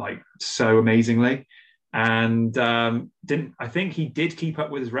midfielder like so amazingly, and I think he did keep up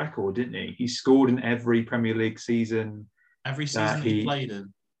with his record, didn't he? He scored in every Premier League season. Every season he played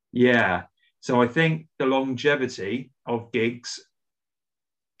in. Yeah. So I think the longevity of Giggs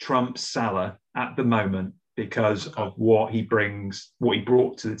trumps Salah at the moment because of what he brings, what he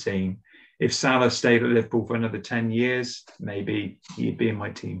brought to the team. If Salah stayed at Liverpool for another 10 years, maybe he'd be in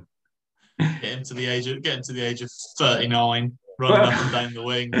my team. Get him to the age of 39, running up and down the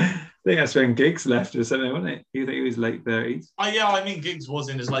wing. I think that's when Giggs left or something, wasn't it? You think he was late 30s? Yeah, I mean, Giggs was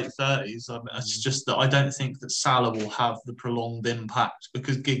in his late 30s. It's just that I don't think that Salah will have the prolonged impact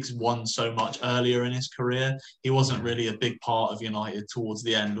because Giggs won so much earlier in his career. He wasn't really a big part of United towards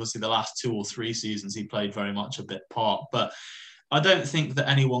the end. Obviously, the last 2 or 3 seasons, he played very much a bit part. But I don't think that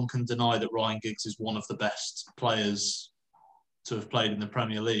anyone can deny that Ryan Giggs is one of the best players to have played in the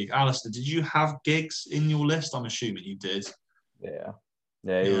Premier League. Alistair, did you have Giggs in your list? I'm assuming you did. Yeah.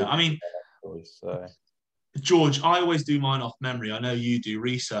 I mean, so. George, I always do mine off memory. I know you do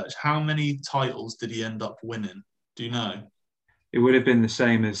research. How many titles did he end up winning? Do you know? It would have been the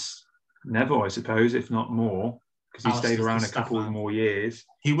same as Neville, I suppose, if not more, because he stayed around a couple more years.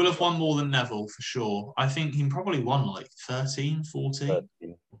 He will have won more than Neville for sure. I think he probably won like 13, 14.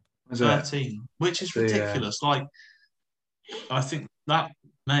 13, which is ridiculous. Like, I think that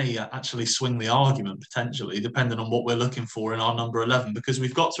may actually swing the argument potentially, depending on what we're looking for in our number 11, because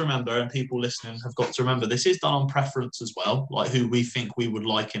we've got to remember, and people listening have got to remember, this is done on preference as well, like who we think we would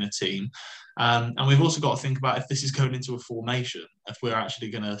like in a team. And we've also got to think about if this is going into a formation, if we're actually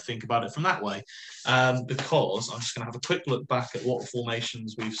going to think about it from that way. Because I'm just going to have a quick look back at what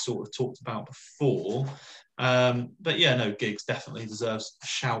formations we've sort of talked about before. But yeah, no, Giggs definitely deserves a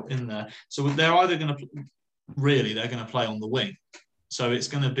shout in there. So they're either going to they're going to play on the wing. So it's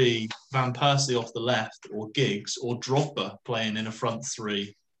going to be Van Persie off the left, or Giggs, or Drogba playing in a front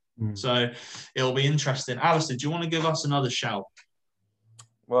 3. So it'll be interesting. Alistair, do you want to give us another shout?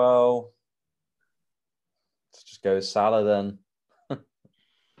 Well, let's just go with Salah then.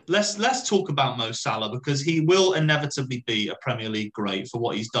 Let's talk about Mo Salah, because he will inevitably be a Premier League great for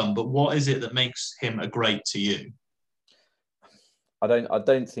what he's done. But what is it that makes him a great to you? I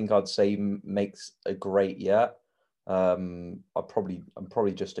don't think I'd say makes a great yet. I'm probably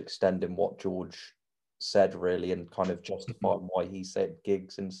just extending what George said really, and kind of justifying why he said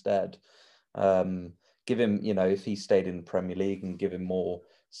Giggs instead. Give him, if he stayed in the Premier League and give him more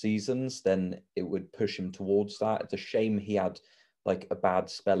seasons, then it would push him towards that. It's a shame he had like a bad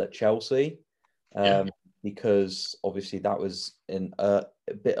spell at Chelsea, because obviously that was in a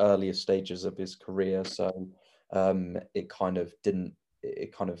bit earlier stages of his career. So it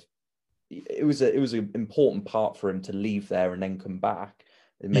was an important part for him to leave there and then come back.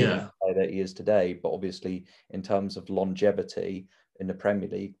 It made him the player that he is today. But obviously, in terms of longevity in the Premier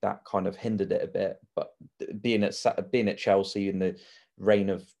League, that kind of hindered it a bit. But being at Chelsea in the reign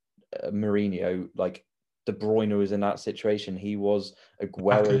of Mourinho, like De Bruyne was in that situation. He was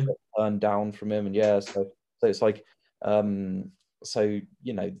Aguero turned down from him, and so it's like, it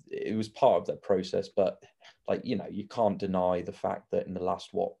was part of that process. But like, you can't deny the fact that in the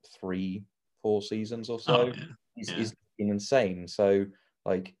last 3-4 seasons or so, he's looking insane. So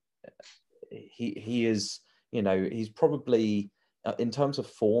like, he is, he's probably, in terms of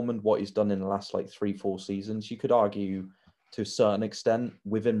form and what he's done in the last 3-4 seasons, you could argue to a certain extent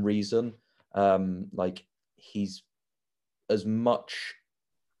within reason, like he's as much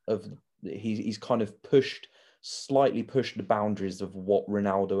of he's kind of slightly pushed the boundaries of what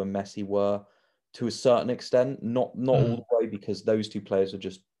Ronaldo and Messi were to a certain extent, not all the way, because those two players are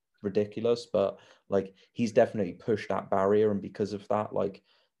just ridiculous, but like he's definitely pushed that barrier. And because of that, like,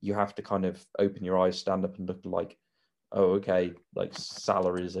 you have to kind of open your eyes, stand up and look like, oh, okay, like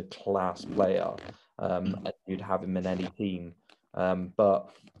Salah is a class player, and you'd have him in any team. But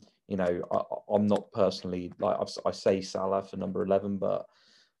I'm not personally, like, I say Salah for number 11, but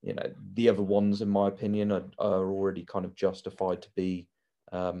the other ones, in my opinion, are already kind of justified to be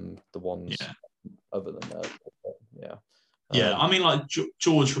the ones other than that. I mean, like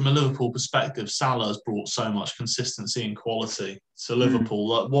George, from a Liverpool perspective, Salah has brought so much consistency and quality to Liverpool.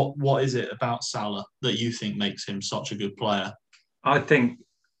 Like, what is it about Salah that you think makes him such a good player? I think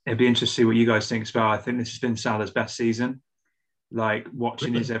it'd be interesting to see what you guys think as well. I think this has been Salah's best season. Like,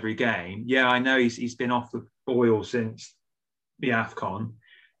 watching his every game. Yeah, I know he's been off the boil since the AFCON.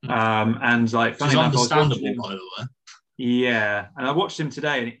 And like, funny enough, understandable, by the way. Yeah, and I watched him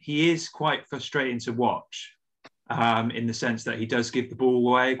today, and he is quite frustrating to watch, in the sense that he does give the ball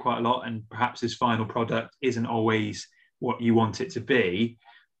away quite a lot, and perhaps his final product isn't always what you want it to be.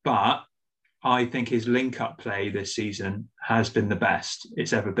 But I think his link-up play this season has been the best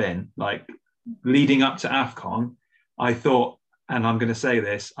it's ever been. Like, leading up to AFCON, I thought, and I'm going to say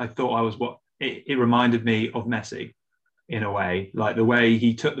this, I thought it reminded me of Messi in a way. Like, the way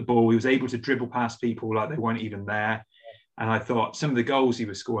he took the ball, he was able to dribble past people like they weren't even there. And I thought some of the goals he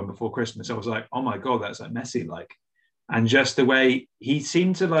was scoring before Christmas, I was like, oh my God, that's like Messi like. And just the way he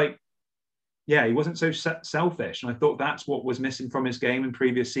seemed to like, yeah, he wasn't so selfish. And I thought that's what was missing from his game in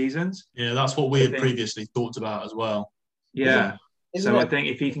previous seasons. Yeah, that's what we had previously talked about as well. Yeah. Isn't So it? I think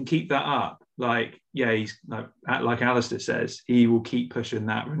if he can keep that up, like, yeah, he's like Alistair says, he will keep pushing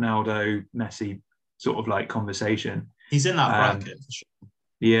that Ronaldo, Messi sort of like conversation. He's in that bracket for sure.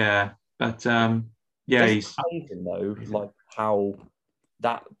 Yeah, but yeah, he's amazing though, like how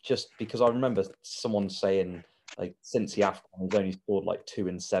that, just because I remember someone saying like since the AFCON he's only scored like 2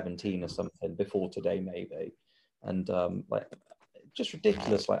 in 17 or something before today maybe, and like just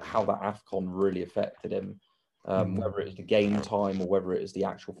ridiculous like how that AFCON really affected him, whether it was the game time or whether it was the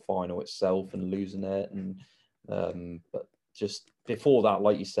actual final itself and losing it, and but just before that,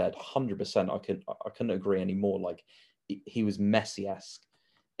 like you said, 100%, I couldn't agree anymore. Like he was Messi-esque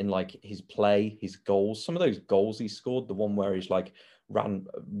in like his play, his goals. Some of those goals he scored, the one where he's like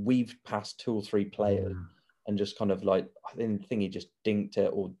weaved past 2 or 3 players and just kind of like, I think he just dinked it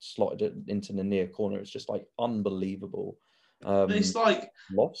or slotted it into the near corner. It's just like unbelievable. It's like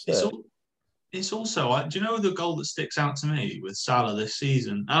lost it. It's also, do you know the goal that sticks out to me with Salah this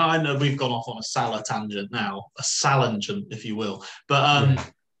season? I know we've gone off on a Salah tangent now, a Salangent, if you will.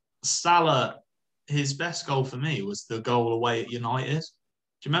 But Salah, his best goal for me was the goal away at United.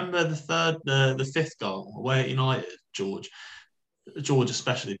 Do you remember the fifth goal away at United, George? George,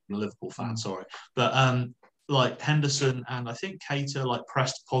 especially being a Liverpool fan, sorry. But like Henderson and I think Keita like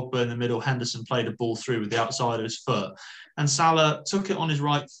pressed Pogba in the middle. Henderson played a ball through with the outside of his foot. And Salah took it on his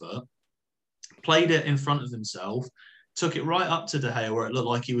right foot, played it in front of himself, took it right up to De Gea where it looked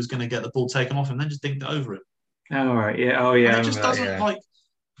like he was going to get the ball taken off him, then just dinked it over him. Oh, right. Yeah. Oh, yeah. And it just doesn't like,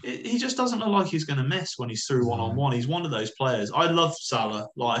 he just doesn't look like he's going to miss when he's through one-on-one. He's one of those players. I love Salah.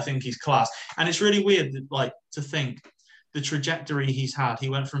 Like, I think he's class. And it's really weird, like, to think the trajectory he's had. He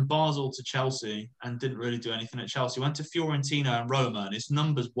went from Basel to Chelsea and didn't really do anything at Chelsea. Went to Fiorentina and Roma, and his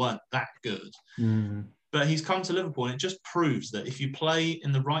numbers weren't that good. But he's come to Liverpool, and it just proves that if you play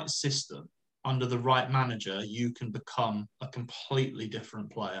in the right system, under the right manager, you can become a completely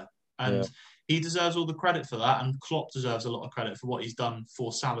different player. And he deserves all the credit for that. And Klopp deserves a lot of credit for what he's done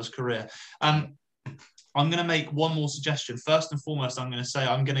for Salah's career. I'm going to make one more suggestion. First and foremost, I'm going to say,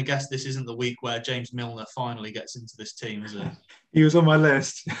 I'm going to guess this isn't the week where James Milner finally gets into this team, is it? He was on my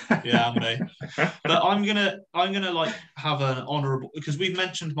list. Yeah, me. But I'm gonna like have an honourable, because we've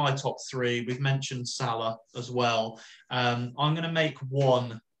mentioned my top 3. We've mentioned Salah as well. I'm going to make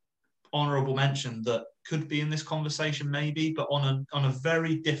one honourable mention that could be in this conversation maybe, but on a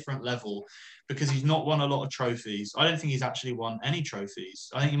very different level, because he's not won a lot of trophies. I don't think he's actually won any trophies.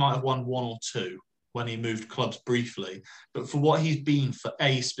 I think he might have won 1 or 2 when he moved clubs briefly. But for what he's been for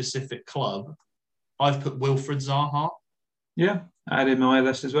a specific club, I've put Wilfried Zaha. Yeah, I had him on my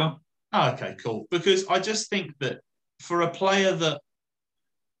list as well. Oh, okay, cool. Because I just think that for a player that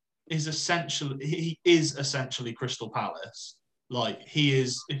is essentially Crystal Palace. Like, he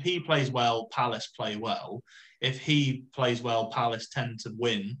is, if he plays well, Palace play well. If he plays well, Palace tend to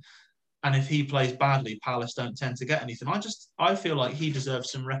win. And if he plays badly, Palace don't tend to get anything. I feel like he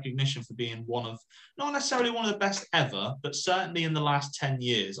deserves some recognition for being not necessarily one of the best ever, but certainly in the last 10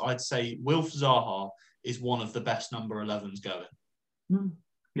 years, I'd say Wilf Zaha is one of the best number 11s going.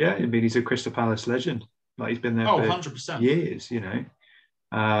 Yeah, I mean, he's a Crystal Palace legend. Like, he's been there for 100%. years, you know.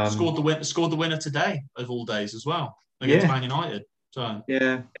 Scored the winner today of all days as well against Man United. So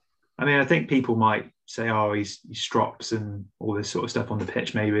yeah, I mean, I think people might say, "Oh, he strops and all this sort of stuff on the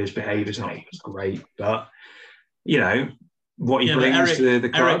pitch. Maybe his behaviour's not great," but you know what he brings to the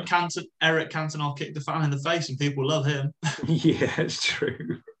club. Eric Cantona kicked the fan in the face, and people love him. Yeah, it's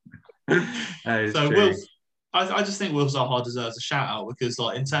true. So true. I just think Wilf Zaha deserves a shout out, because,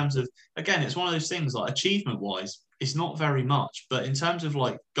 like, in terms of, again, it's one of those things, like, achievement wise, it's not very much, but in terms of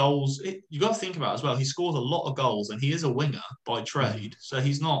like goals, you got to think about it as well. He scores a lot of goals, and he is a winger by trade, so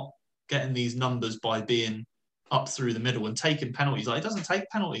he's not getting these numbers by being up through the middle and taking penalties. Like, he doesn't take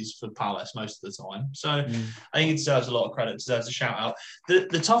penalties for Palace most of the time, so I think he deserves a lot of credit, deserves a shout out.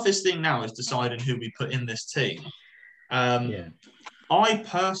 The toughest thing now is deciding who we put in this team. I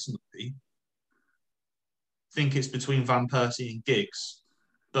personally think it's between Van Persie and Giggs,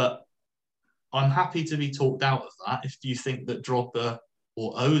 but I'm happy to be talked out of that if you think that Drogba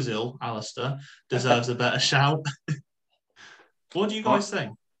or Ozil, Alistair, deserves a better shout. What do you guys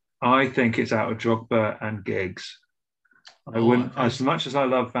think? I think it's out of Drogba and Giggs. I wouldn't, as much as I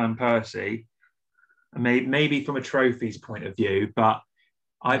love Van Persie, maybe from a trophies point of view, but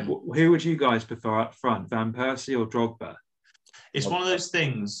who would you guys prefer up front, Van Persie or Drogba? It's one of those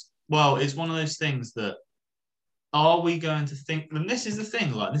things. Well, it's one of those things that are we going to think, and this is the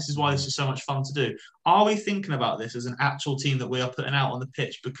thing, like, this is why this is so much fun to do. Are we thinking about this as an actual team that we are putting out on the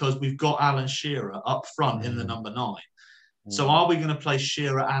pitch because we've got Alan Shearer up front in the number 9? So are we going to play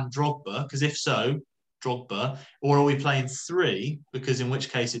Shearer and Drogba? Because if so, Drogba. Or are we playing 3? Because in which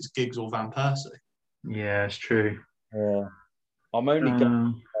case it's Giggs or Van Persie. Yeah, it's true. Yeah. I'm only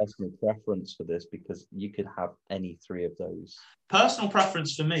going personal preference for this because you could have any 3 of those. Personal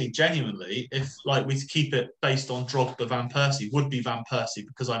preference for me, genuinely, if like we keep it based on Drogba, Van Persie, would be Van Persie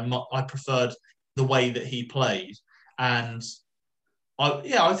because I preferred the way that he played, and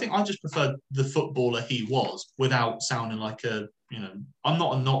I think I just preferred the footballer he was without sounding like a, I'm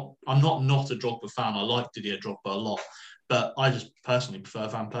not a Drogba fan. I like Didier Drogba a lot, but I just personally prefer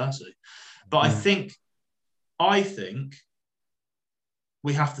Van Persie. But I think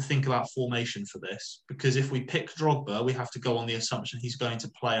we have to think about formation for this, because if we pick Drogba, we have to go on the assumption he's going to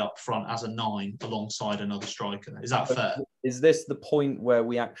play up front as a 9 alongside another striker. Is that fair? Is this the point where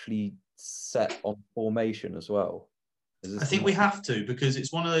we actually set on formation as well? I think we have to, because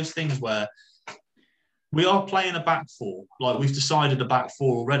it's one of those things where we are playing a back 4. Like, we've decided a back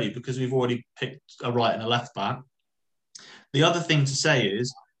 4 already because we've already picked a right and a left back. The other thing to say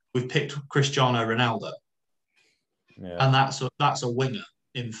is we've picked Cristiano Ronaldo. Yeah. And that's a winger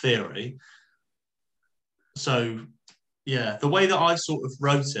in theory. So, yeah, the way that I sort of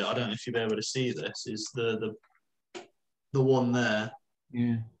wrote it, I don't know if you'll be able to see this, is the one there.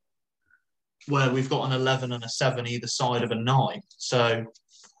 Yeah. Where we've got an 11 and a 7 either side of a 9. So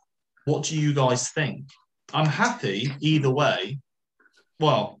what do you guys think? I'm happy either way.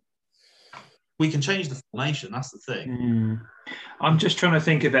 Well, we can change the formation. That's the thing. I'm just trying to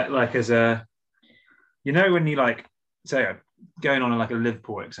think of it like as a, when you like, say, going on like a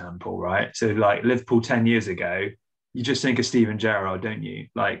Liverpool example, right? So like Liverpool 10 years ago, you just think of Steven Gerrard, don't you?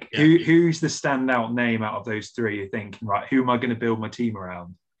 Like who's the standout name out of those 3? You're thinking, right, who am I going to build my team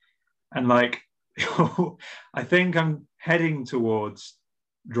around? And like, I think I'm heading towards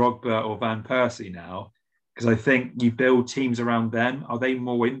Drogba or Van Persie now, because I think you build teams around them. Are they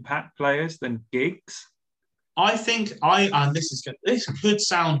more impact players than Giggs? I think and this could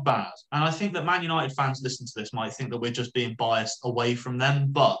sound bad, and I think that Man United fans listen to this might think that we're just being biased away from them.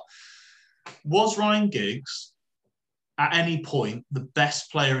 But was Ryan Giggs at any point the best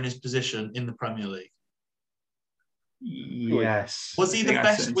player in his position in the Premier League? Yes. Was he the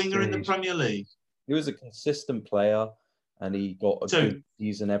best winger in the Premier League? He was a consistent player and he got a good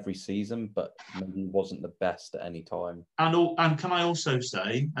season every season, but maybe he wasn't the best at any time. And can I also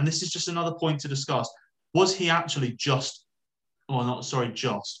say, and this is just another point to discuss, was he actually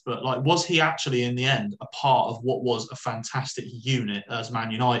was he actually in the end a part of what was a fantastic unit as Man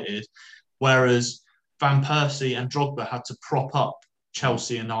United, whereas Van Persie and Drogba had to prop up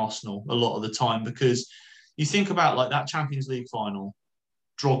Chelsea and Arsenal a lot of the time? Because you think about like that Champions League final,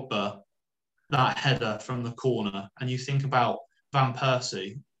 Drogba, that header from the corner, and you think about Van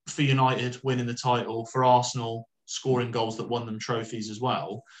Persie for United winning the title, for Arsenal scoring goals that won them trophies as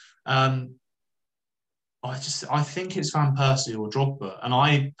well. I think it's Van Persie or Drogba, and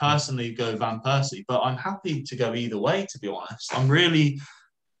I personally go Van Persie, but I'm happy to go either way, to be honest.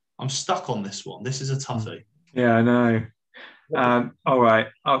 I'm stuck on this one. This is a toughie. Yeah, I know. All right.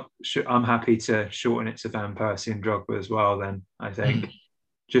 I'm happy to shorten it to Van Persie and Drogba as well then, I think.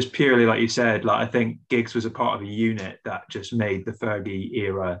 Just purely, like you said, like I think Giggs was a part of a unit that just made the Fergie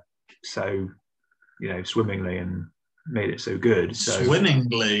era so, swimmingly, and made it so good. So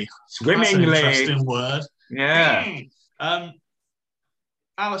Swimmingly. That's an interesting word. Yeah.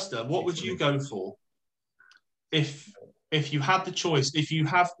 Alistair, what would you go for if you had the choice? If you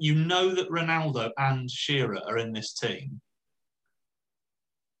have, that Ronaldo and Shearer are in this team.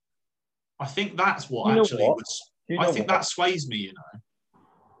 I think that's what that sways me.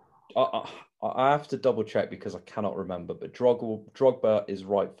 I have to double check because I cannot remember, but Drogba is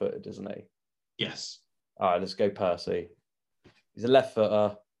right-footed, isn't he? Yes. All right, let's go Persie. He's a left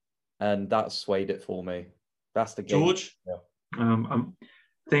footer, and that swayed it for me. That's the game. George? Yeah. I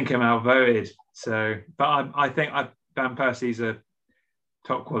think I'm outvoted. So, but I think Van Persie's a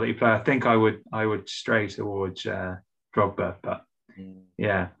top quality player. I think I would stray towards Drogba, but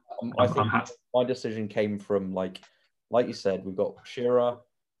yeah. I think my decision came from like you said, we've got Shearer,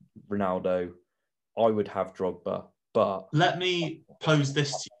 Ronaldo. I would have Drogba, but let me pose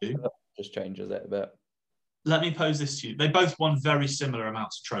this to you. Just changes it a bit. Let me pose this to you. They both won very similar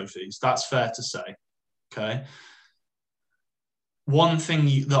amounts of trophies. That's fair to say. Okay. One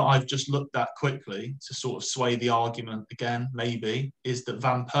thing that I've just looked at quickly to sort of sway the argument again, maybe, is that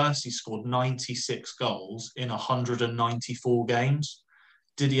Van Persie scored 96 goals in 194 games.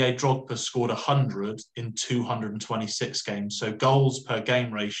 Didier Drogba scored 100 in 226 games. So goals per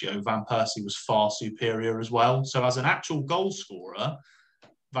game ratio, Van Persie was far superior as well. So as an actual goal scorer,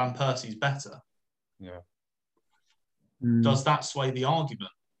 Van Persie's better. Yeah. Does that sway the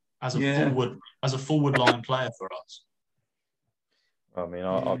argument as a forward line player for us? I mean,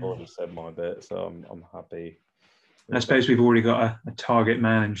 I've already said my bit, so I'm happy. I suppose we've already got a target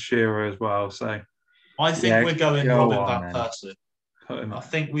man in Shearer as well. So I think we're going Robin Van then. Persie. I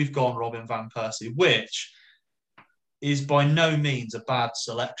think we've gone Robin Van Persie, which is by no means a bad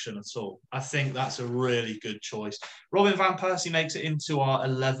selection at all. I think that's a really good choice. Robin Van Persie makes it into our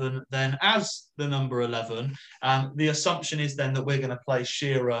 11 then as the number 11. The assumption is then that we're going to play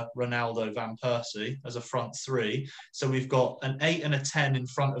Shearer, Ronaldo, Van Persie as a front three. So we've got an 8 and a 10 in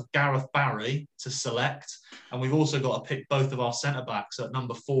front of Gareth Barry to select. And we've also got to pick both of our centre-backs at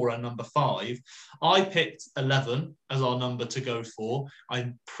number 4 and number 5. I picked 11 as our number to go for.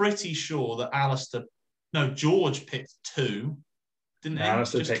 I'm pretty sure that George picked 2, didn't he?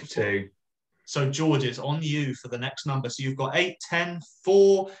 Alistair picked 2. So, George, it's on you for the next number. So, you've got 8, 10,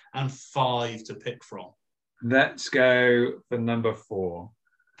 4, and 5 to pick from. Let's go for number 4.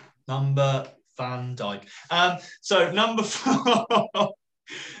 Number Van Dijk. So, number 4,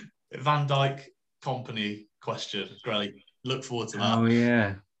 Van Dijk company question. Great. Look forward to that. Oh,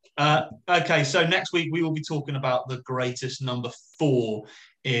 yeah. Okay, so next week we will be talking about the greatest number 4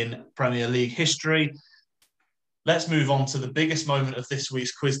 in Premier League history. Let's move on to the biggest moment of this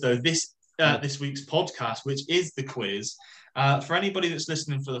week's quiz, though. This week's podcast, which is the quiz. For anybody that's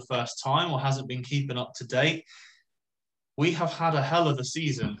listening for the first time or hasn't been keeping up to date, we have had a hell of a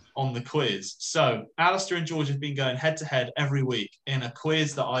season on the quiz. So Alistair and George have been going head-to-head every week in a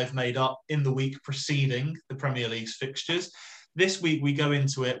quiz that I've made up in the week preceding the Premier League's fixtures. This week we go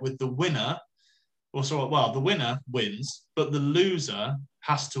into it with the winner. The winner wins, but the loser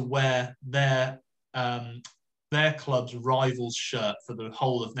has to wear their club's rival's shirt for the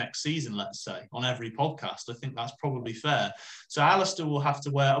whole of next season, let's say, on every podcast. I think that's probably fair. So Alistair will have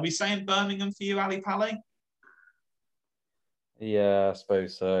to wear, are we saying Birmingham for you, Ali Pally? Yeah, I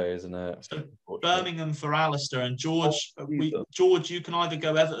suppose so, isn't it? So Birmingham for Alistair, and George, George, you can either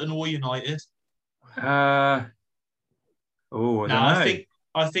go Everton or United. I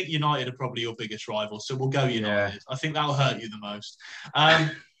think United are probably your biggest rival, so we'll go United. Yeah. I think that'll hurt you the most.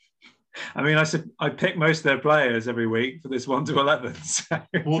 I mean, I pick most of their players every week for this 1 to 11. So.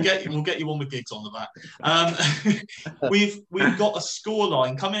 We'll get you one with gigs on the back. We've got a score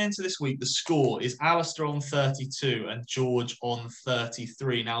line coming into this week. The score is Alistair on 32 and George on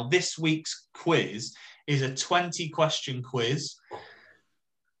 33. Now, this week's quiz is a 20-question quiz,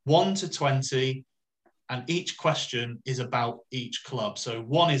 1 to 20, and each question is about each club. So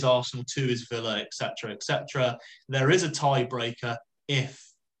 1 is Arsenal, 2 is Villa, etc., etc. There is a tiebreaker if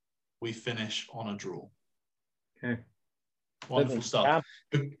we finish on a draw. Okay. Wonderful stuff.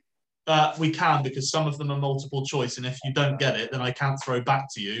 We can, because some of them are multiple choice, and if you don't get it, then I can't throw back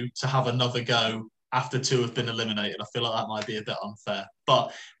to you to have another go after 2 have been eliminated. I feel like that might be a bit unfair,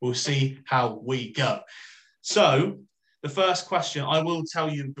 but we'll see how we go. So the first question, I will tell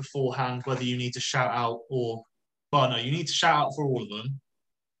you beforehand whether you need to shout out you need to shout out for all of them,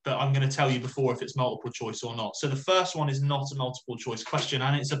 but I'm going to tell you before if it's multiple choice or not. So the first one is not a multiple choice question,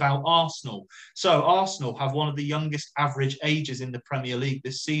 and it's about Arsenal. So Arsenal have one of the youngest average ages in the Premier League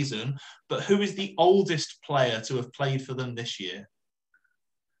this season, but who is the oldest player to have played for them this year?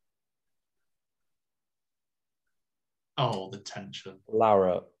 Oh, the tension.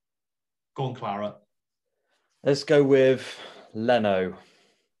 Claret. Go on, Claret. Let's go with Leno.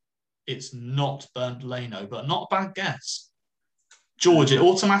 It's not Bernd Leno, but not a bad guess. George, it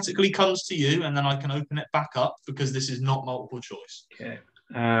automatically comes to you, and then I can open it back up because this is not multiple choice. Okay.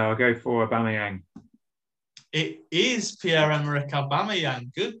 I'll go for Aubameyang. It is Pierre-Emerick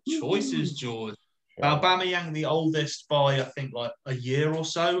Aubameyang. Good choices, George. Yeah. Aubameyang, the oldest by, I think, like a year or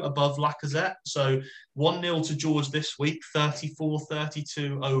so above Lacazette. So 1-0 to George this week,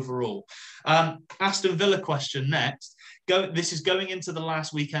 34-32 overall. Aston Villa question next. This is going into the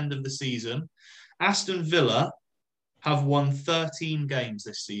last weekend of the season. Aston Villa have won 13 games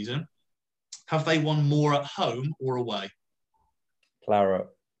this season. Have they won more at home or away? Claret.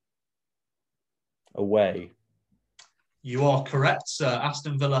 Away. You are correct, sir.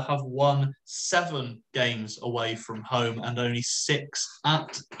 Aston Villa have won 7 games away from home and only 6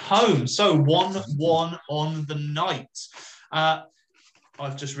 at home. So 1-1 on the night.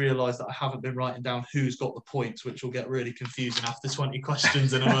 I've just realised that I haven't been writing down who's got the points, which will get really confusing after 20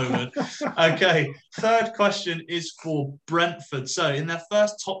 questions in a moment. Okay, third question is for Brentford. So in their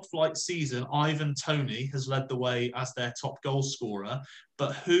first top flight season, Ivan Toney has led the way as their top goal scorer.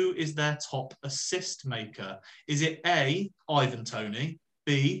 But who is their top assist maker? Is it A, Ivan Toney,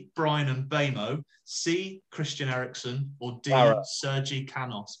 B, Brian Mbeumo, C, Christian Eriksen, or D, Sergi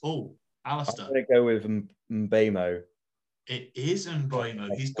Canos? Oh, Alistair. I'm going to go with Mbeumo. It is Mbeumo.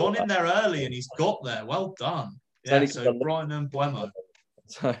 He's gone in there early and he's got there. Well done. Yeah, so Brian Mbeumo.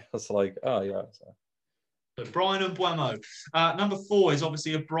 So I was like, oh, yeah. So Brian Mbeumo. Number 4 is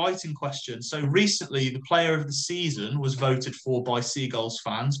obviously a Brighton question. So recently, the player of the season was voted for by Seagulls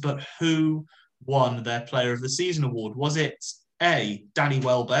fans, but who won their player of the season award? Was it A, Danny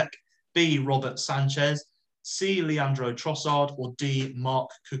Welbeck, B, Robert Sanchez, C, Leandro Trossard, or D,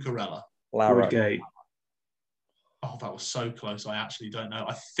 Mark Cucurella? Woodgate. Oh, that was so close. I actually don't know.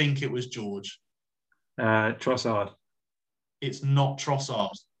 I think it was George. Trossard. It's not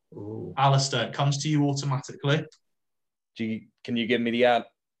Trossard. Ooh. Alistair, it comes to you automatically. Can you give me the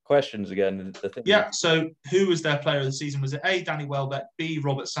questions again? Yeah, so who was their player of the season? Was it A, Danny Welbeck, B,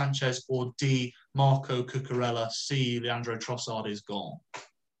 Robert Sanchez, or D, Marco Cucurella, C, Leandro Trossard is gone?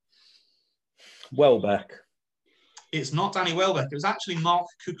 Welbeck. It's not Danny Welbeck. It was actually Mark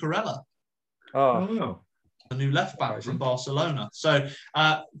Cucurella. Oh. The new left back from Barcelona. So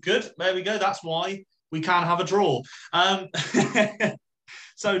good. There we go. That's why we can have a draw.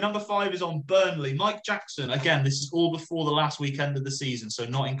 So number 5 is on Burnley. Mike Jackson. Again, this is all before the last weekend of the season, so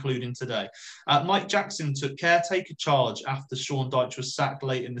not including today. Mike Jackson took caretaker charge after Sean Dyche was sacked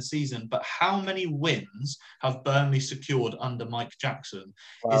late in the season. But how many wins have Burnley secured under Mike Jackson?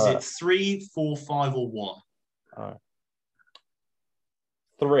 Is it 3, 4, 5, or 1?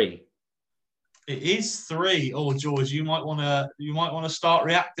 3. It is 3. Oh, George, you might want to start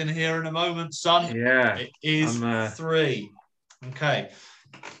reacting here in a moment, son. Yeah, it is 3. Okay.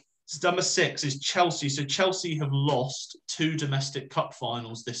 So number 6 is Chelsea. So Chelsea have lost 2 domestic cup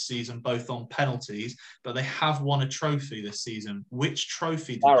finals this season, both on penalties, but they have won a trophy this season. Which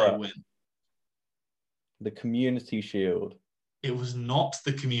trophy did they win? The Community Shield. It was not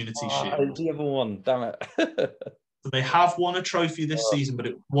the Community Shield. The other one, damn it. So they have won a trophy this season, but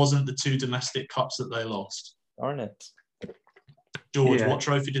it wasn't the 2 domestic cups that they lost. Darn it. George, what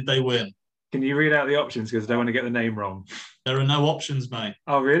trophy did they win? Can you read out the options because I don't want to get the name wrong? There are no options, mate.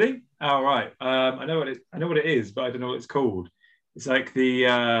 Oh, really? Oh, right. I know what it is, but I don't know what it's called. It's like the.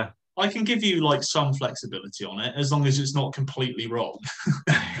 I can give you like some flexibility on it as long as it's not completely wrong.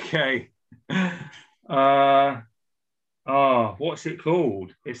 Okay. What's it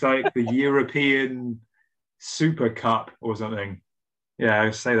called? It's like the European Super Cup or something. Yeah,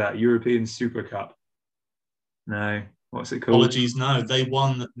 I'll say that European Super Cup. No, what's it called? Apologies, no. They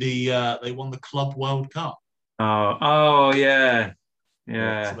won the Club World Cup. Oh, yeah.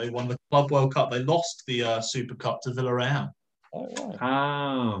 Yeah. So they won the Club World Cup. They lost the Super Cup to Villarreal.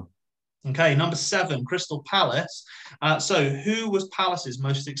 Oh. Okay, number 7, Crystal Palace. So who was Palace's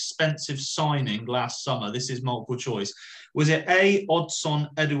most expensive signing last summer? This is multiple choice. Was it A, Odsonne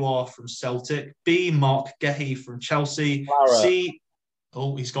Edouard from Celtic, B, Mark Gehi from Chelsea, C...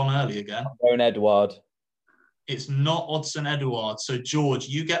 Oh, he's gone early again. Owen Edouard. It's not Odsonne Edouard. So, George,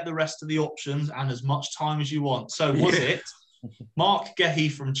 you get the rest of the options and as much time as you want. So, was it Mark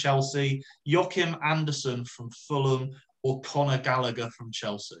Gehi from Chelsea, Joachim Andersen from Fulham, or Conor Gallagher from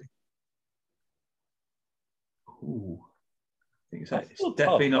Chelsea? Ooh. I think it's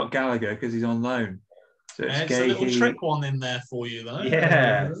definitely not Gallagher because he's on loan. So it's a little trick one in there for you, though.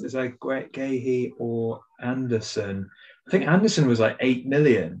 Yeah, it's like Gehi or Anderson. I think Anderson was like 8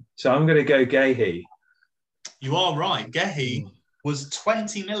 million. So I'm going to go Gehi. You are right. Gehi was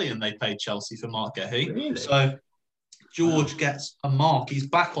 20 million they paid Chelsea for Mark Gehi. Really? So George gets a mark. He's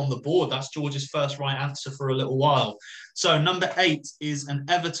back on the board. That's George's first right answer for a little while. So number 8 is an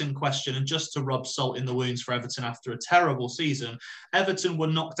Everton question. And just to rub salt in the wounds for Everton after a terrible season, Everton were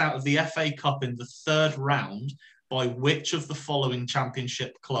knocked out of the FA Cup in the 3rd round by which of the following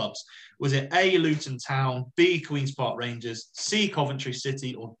championship clubs? Was it A, Luton Town, B, Queen's Park Rangers, C, Coventry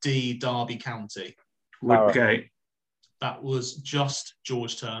City, or D, Derby County? Woodgate. That was just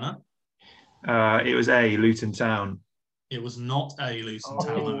George Turner. It was A, Luton Town. It was not A, Luton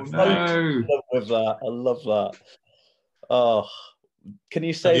Town. No. I love that. Oh, can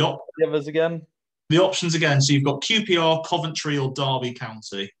you say the others again? The options again. So you've got QPR, Coventry, or Derby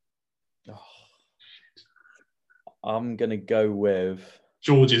County. Oh, I'm going to go with...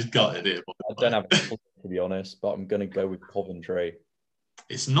 George is gutted here. I don't have a clue, to be honest, but I'm going to go with Coventry.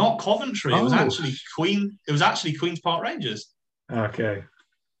 It's not Coventry. It was actually Queen's Park Rangers. Okay.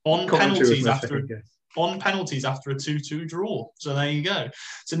 On Coventry was penalties my after second guess. on penalties after a 2-2 draw. So there you go.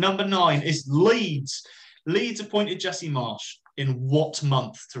 So number 9 is Leeds. Leeds appointed Jesse Marsh in what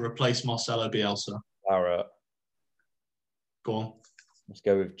month to replace Marcelo Bielsa? Claret. Go on. Let's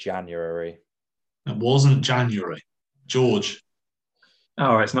go with January. It wasn't January. George.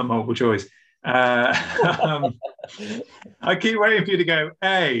 Oh, it's not multiple choice. I keep waiting for you to go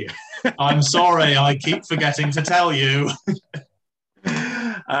A. I'm sorry, I keep forgetting to tell you.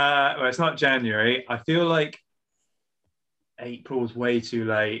 Well, it's not January. I feel like April's way too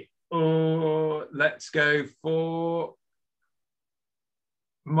late. Oh, let's go for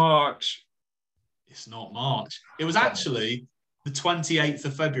March. It's not March. It was actually the 28th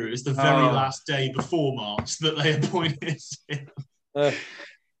of February. It was the very last day before March that they appointed him.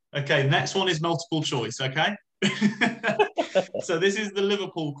 Okay, next one is multiple choice, okay? So this is the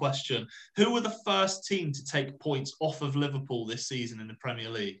Liverpool question. Who were the first team to take points off of Liverpool this season in the Premier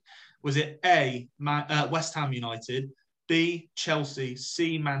League? Was it A, West Ham United, B, Chelsea,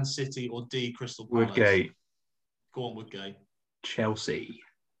 C, Man City, or D, Crystal Palace? Woodgate. Go on, Woodgate. Chelsea.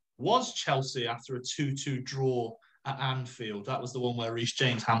 Was Chelsea after a 2-2 draw at Anfield? That was the one where Reece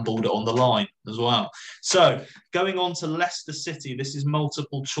James handballed it on the line as well. So going on to Leicester City, this is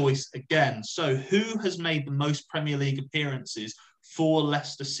multiple choice again. So who has made the most Premier League appearances for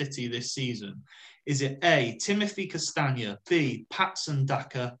Leicester City this season? Is it A, Timothy Castagna, B, Patson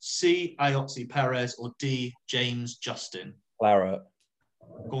Daka, C, Ayotzi Perez, or D, James Justin? Claret.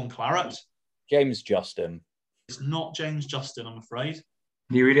 Go on, Claret. James Justin. It's not James Justin, I'm afraid.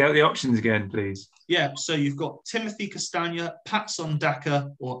 Can you read out the options again, please? Yeah, so you've got Timothy Castagna, Patson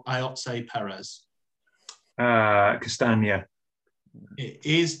Daka, or Ayotze Perez. Castagna. It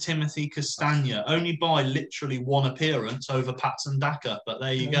is Timothy Castagna, only by literally one appearance over Patson Daka, but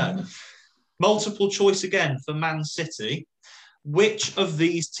there you go. Multiple choice again for Man City. Which of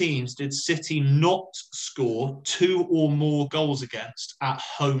these teams did City not score 2 or more goals against at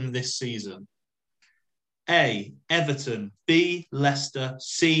home this season? A, Everton, B, Leicester,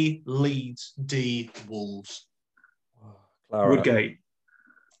 C, Leeds, D, Wolves. Woodgate.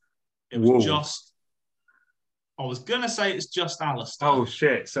 It was Wolves. just, I was going to say it's just Alistair. Oh,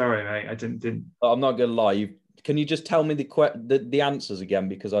 shit. Sorry, mate. I didn't. But I'm not going to lie. Can you just tell me the answers again?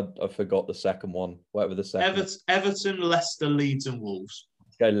 Because I forgot the second one. Whatever the second. Everton, Leicester, Leeds, and Wolves.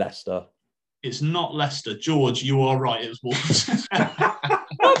 Let's go Leicester. It's not Leicester. George, you are right. It was Wolves.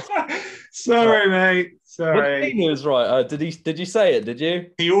 Sorry, mate. What do you mean he was right? Did you say it? Did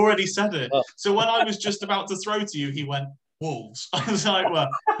you? He already said it. Oh. So when I was just about to throw to you, he went, Wolves. I was like, well,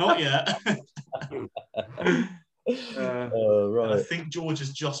 not yet. Right. I think George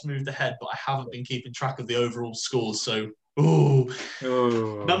has just moved ahead, but I haven't been keeping track of the overall scores. So,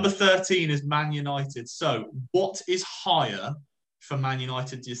 Number 13 is Man United. So what is higher for Man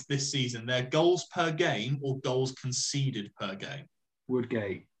United this season? Their goals per game or goals conceded per game?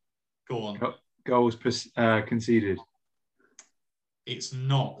 Woodgate. Go on. Goals conceded. It's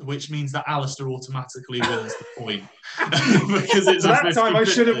not, which means that Alistair automatically wins the point. Because it's that time I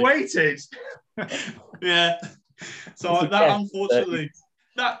should have waited. Yeah. So that, unfortunately,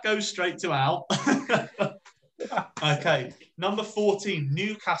 that goes straight to Al. Okay. Number 14,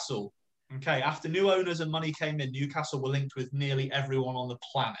 Newcastle. Okay. After new owners and money came in, Newcastle were linked with nearly everyone on the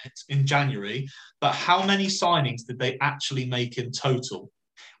planet in January. But how many signings did they actually make in total?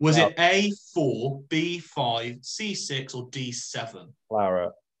 Was it A, 4, B, 5, C, 6, or D, 7?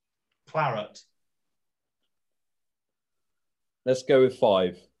 Claret. Let's go with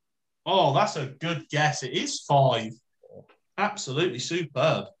 5. Oh, that's a good guess. It is 5. Absolutely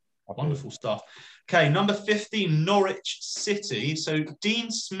superb. Okay. Wonderful stuff. Okay, number 15, Norwich City. So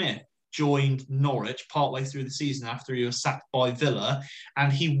Dean Smith joined Norwich partway through the season after he was sacked by Villa,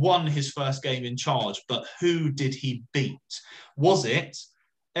 and he won his first game in charge. But who did he beat? Was it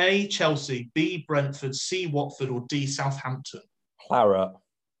A, Chelsea, B, Brentford, C, Watford, or D, Southampton? Claret.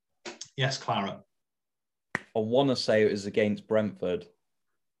 Yes, Claret. I want to say it was against Brentford.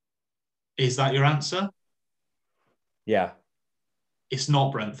 Is that your answer? Yeah. It's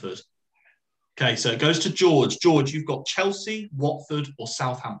not Brentford. Okay, so it goes to George. George, you've got Chelsea, Watford, or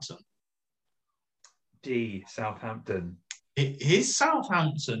Southampton? D, Southampton. It is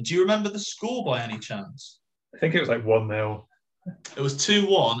Southampton. Do you remember the score by any chance? I think it was like 1-0. It was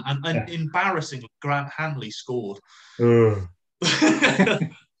 2-1, and embarrassingly, Grant Hanley scored.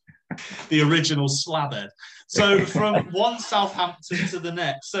 The original slabhead. So from one Southampton to the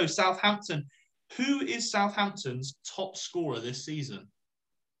next. So Southampton, who is Southampton's top scorer this season?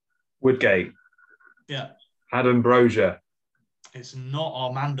 Woodgate. Yeah. Adam Brozier. It's not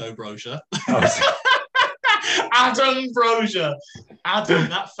Armando Brozier. Oh. Adam Broja. Adam,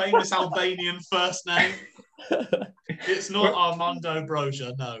 that famous Albanian first name. It's not Armando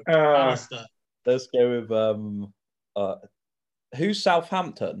Broja, no. Alistair. Let's go with who's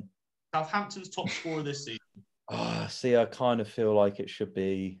Southampton? Southampton's top scorer this season. Oh, see, I kind of feel like it should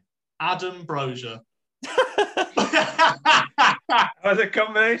be Adam Broja. As a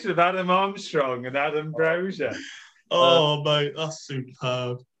combination of Adam Armstrong and Adam Broja. Oh, mate, that's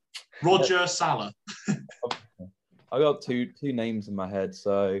superb. Roger Salah. I got two names in my head,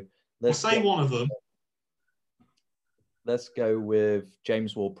 so We'll say one of them. Let's go with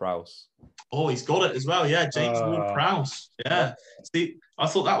James Ward-Prowse. Oh, he's got it as well. Yeah, James Ward-Prowse. Yeah. See, I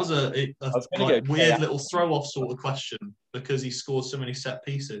thought that was a like, weird little throw-off sort of question because he scored so many set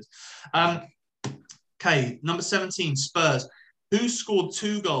pieces. Okay, number 17, Spurs. Who scored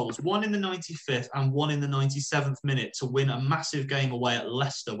 2 goals, one in the 95th and one in the 97th minute to win a massive game away at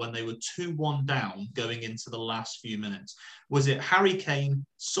Leicester when they were 2-1 down going into the last few minutes? Was it Harry Kane,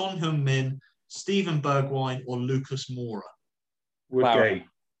 Son Heung-min, Steven Bergwijn or Lucas Moura? Woodgate.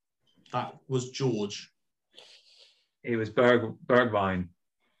 That was George. It was Bergwijn.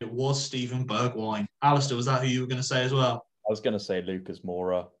 It was Steven Bergwijn. Alistair, was that who you were going to say as well? I was going to say Lucas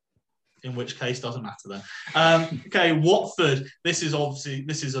Moura. In which case, doesn't matter then. Okay, Watford. This is a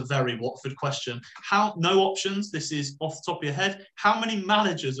very Watford question. No options. This is off the top of your head. How many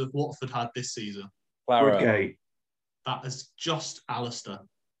managers have Watford had this season? Woodgate. That is just Alistair.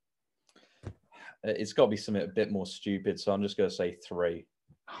 It's got to be something a bit more stupid, so I'm just going to say 3.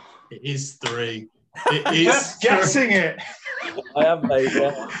 It is 3. It is just guessing it. I have made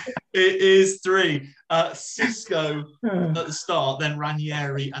it. It is 3. Cisco at the start, then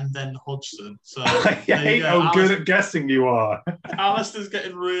Ranieri, and then Hodgson. So I hate how good at guessing you are. Alistair's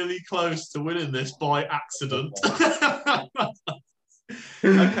getting really close to winning this by accident.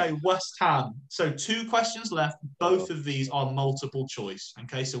 Okay, West Ham. So 2 questions left. Both of these are multiple choice.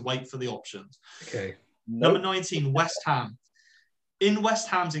 Okay, so wait for the options. Okay. Number 19, West Ham. In West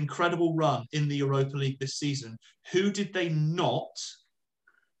Ham's incredible run in the Europa League this season, who did they not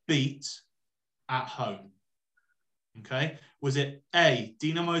beat at home? Okay. Was it A,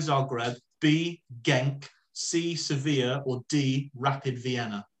 Dinamo Zagreb, B, Genk, C, Sevilla, or D, Rapid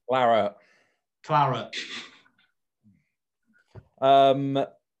Vienna? Claret.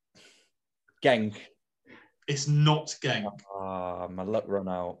 Genk. It's not Genk. My luck run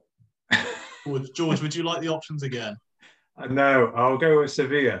out. George, would you like the options again? No, I'll go with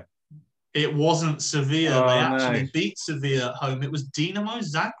Sevilla. It wasn't Sevilla. They actually beat Sevilla at home. It was Dinamo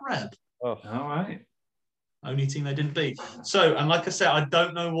Zagreb. Oh, all right. Only team they didn't beat. So, and like I said, I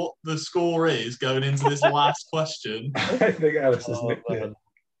don't know what the score is going into this last question. I think Alice has nicked it.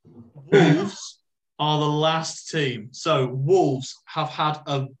 Wolves are the last team. So Wolves have had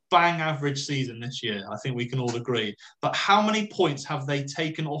a bang average season this year. I think we can all agree. But how many points have they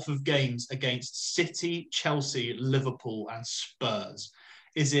taken off of games against City, Chelsea, Liverpool and Spurs?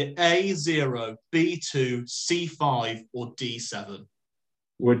 Is it A, 0, B, 2, C, 5 or D, 7?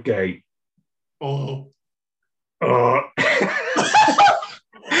 Woodgate. Oh. I'm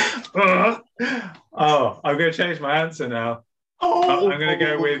going to change my answer now. I'm going to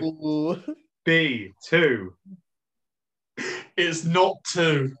go with B, 2. It's not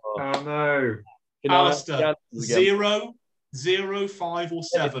 2. Oh, no. Alistair, 0, 5 or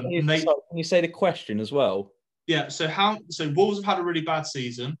 7. Can you say the question as well? Yeah, so Wolves have had a really bad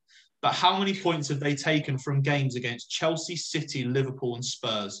season, but how many points have they taken from games against Chelsea, City, Liverpool and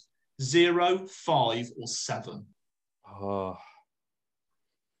Spurs? 0, 5 or 7? Oh.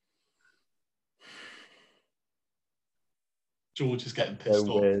 George is getting pissed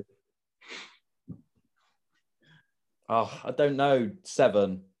off. Weird. Oh, I don't know.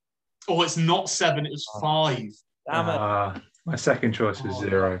 7. Oh, it's not 7. It was 5. Damn it. My second choice was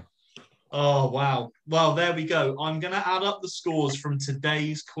 0. Oh, wow. Well, there we go. I'm going to add up the scores from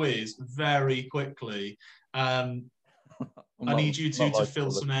today's quiz very quickly. I need you two to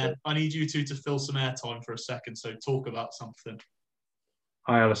fill some air. I need you two to fill some air time for a second. So talk about something.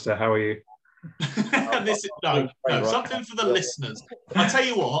 Hi, Alistair. How are you? Something for the listeners. I'll tell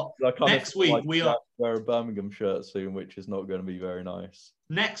you what. Next week we are wear a Birmingham shirt soon, which is not going to be very nice.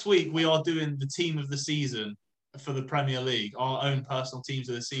 Next week we are doing the team of the season for the Premier League, our own personal teams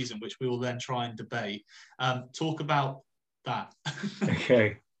of the season, which we will then try and debate. Talk about that.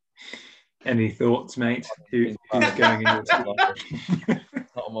 Okay. Any thoughts, mate? Who's going in your team?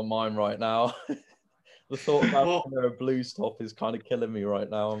 Not on my mind right now. The thought about a Blues top is kind of killing me right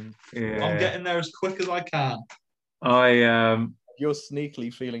now. I'm getting there as quick as I can. You're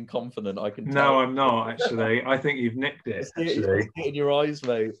sneakily feeling confident. I can tell. No, I'm not actually. I think you've nicked it. Actually, in your eyes,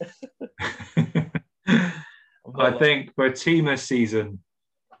 mate. I think for a teamer season,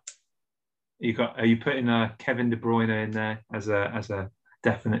 are you putting Kevin De Bruyne in there as a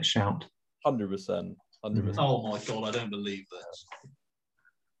definite shout? 100%. 100%. Oh my God, I don't believe this.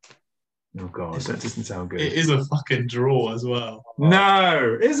 Oh God, that doesn't sound good. It is a fucking draw as well.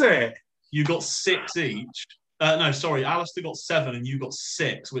 No, is it? You got 6 each. No, sorry, Alistair got 7 and you got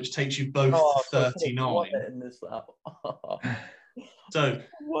 6, which takes you both to 39. So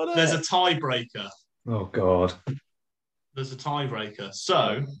there's a tiebreaker. Oh God. There's a tiebreaker.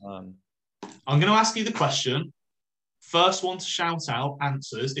 So I'm going to ask you the question. First one to shout out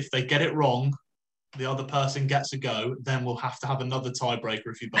answers. If they get it wrong, the other person gets a go. Then we'll have to have another tiebreaker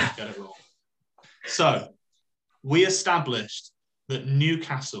if you both get it wrong. So we established that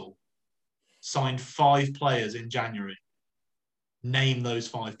Newcastle signed 5 players in January. Name those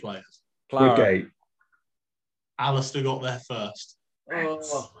 5 players. Woodgate. Alistair got there first.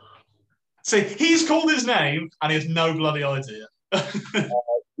 Oh. See, he's called his name and he has no bloody idea.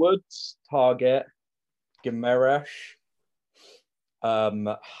 Woods, Target, Gimeresh. I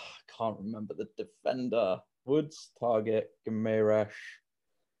can't remember the defender. Woods, Target, Gimeresh.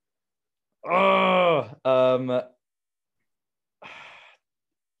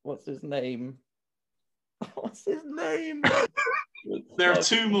 What's his name? What's his name? There are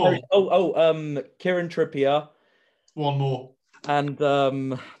 2 more. Kieran Trippier. 1 more. And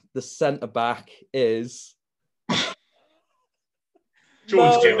the centre back is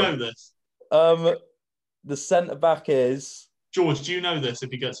George. Do you know this? The centre back is George. Do you know this? If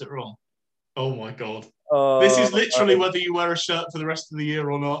he gets it wrong, oh my God! This is literally whether you wear a shirt for the rest of the year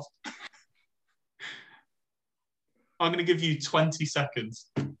or not. I'm going to give you 20 seconds.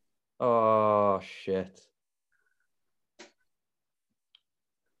 Oh shit!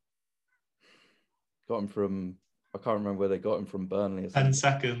 Got him from. I can't remember where they got him from. Burnley. 10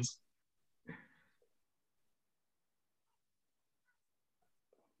 seconds.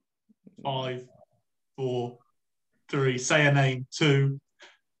 5, 4, 3. Say a name. 2,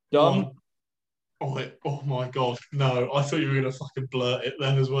 Done. 1. Oh my God! No, I thought you were going to fucking blurt it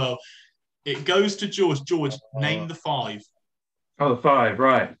then as well. It goes to George. George, name the 5. Oh, the 5,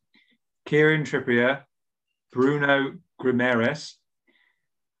 right. Kieran Trippier, Bruno Grimares,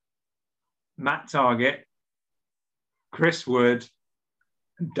 Matt Target, Chris Wood,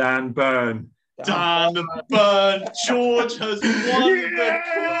 and Dan Burn. Dan Burn. George has won the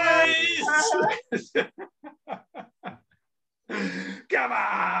quiz. Come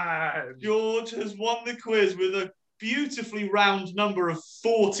on! George has won the quiz with a beautifully round number of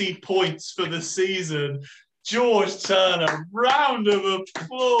 40 points for the season. George Turner, round of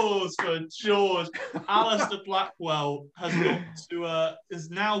applause for George. Alistair Blackwell has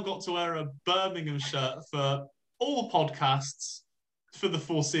now got to wear a Birmingham shirt for all podcasts for the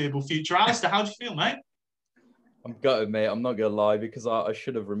foreseeable future. Alistair, how do you feel, mate? I'm gutted, mate. I'm not gonna lie because I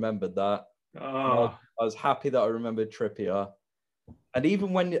should have remembered that. Oh. I was happy that I remembered Trippier. And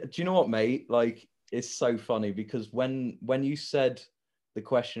even when, do you know what, mate? Like, it's so funny because when you said the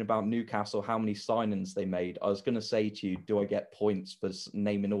question about Newcastle, how many signings they made, I was going to say to you, do I get points for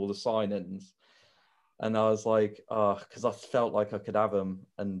naming all the signings? And I was like, because I felt like I could have them.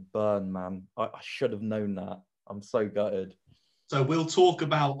 And Burn, man, I should have known that. I'm so gutted. So we'll talk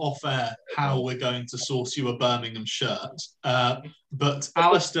about off-air how we're going to source you a Birmingham shirt. But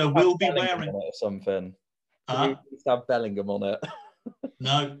Alistair will be wearing it or something. Huh? Have Bellingham on it.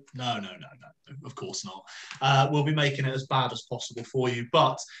 No. Of course not. We'll be making it as bad as possible for you.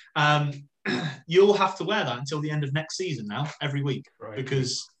 But you'll have to wear that until the end of next season now, every week. Right.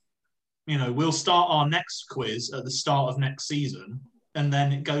 Because, we'll start our next quiz at the start of next season, and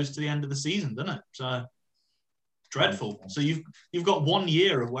then it goes to the end of the season, doesn't it? So, dreadful. So you've got 1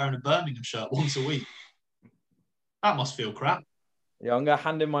 year of wearing a Birmingham shirt once a week. That must feel crap. Yeah, I'm going to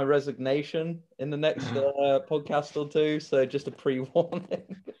hand in my resignation in the next podcast or 2. So just a pre-warning.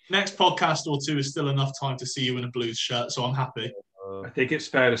 Next podcast or 2 is still enough time to see you in a Blues shirt, so I'm happy. I think it's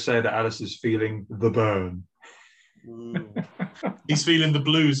fair to say that Alice is feeling the burn. He's feeling the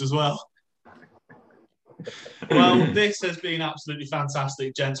blues as well. Well, this has been absolutely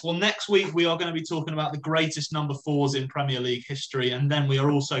fantastic, gents. Well, next week we are going to be talking about the greatest number 4s in Premier League history, and then we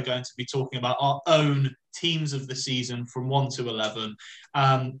are also going to be talking about our own teams of the season from 1 to 11.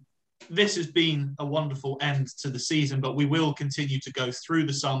 This has been a wonderful end to the season, but we will continue to go through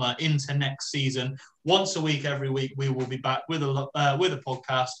the summer into next season. Once a week, every week, we will be back with a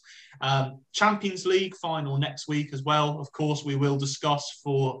podcast. Champions League final next week as well. Of course, we will discuss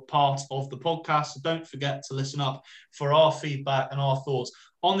for part of the podcast. So don't forget to listen up for our feedback and our thoughts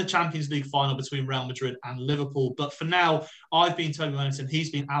on the Champions League final between Real Madrid and Liverpool. But for now, I've been Toby Wellington. He's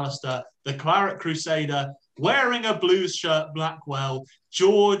been Alistair, the Claret Crusader, wearing a Blues shirt, Blackwell,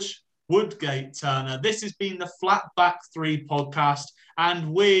 George Woodgate Turner. This has been the Flat Back 3 podcast,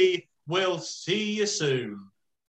 and we will see you soon.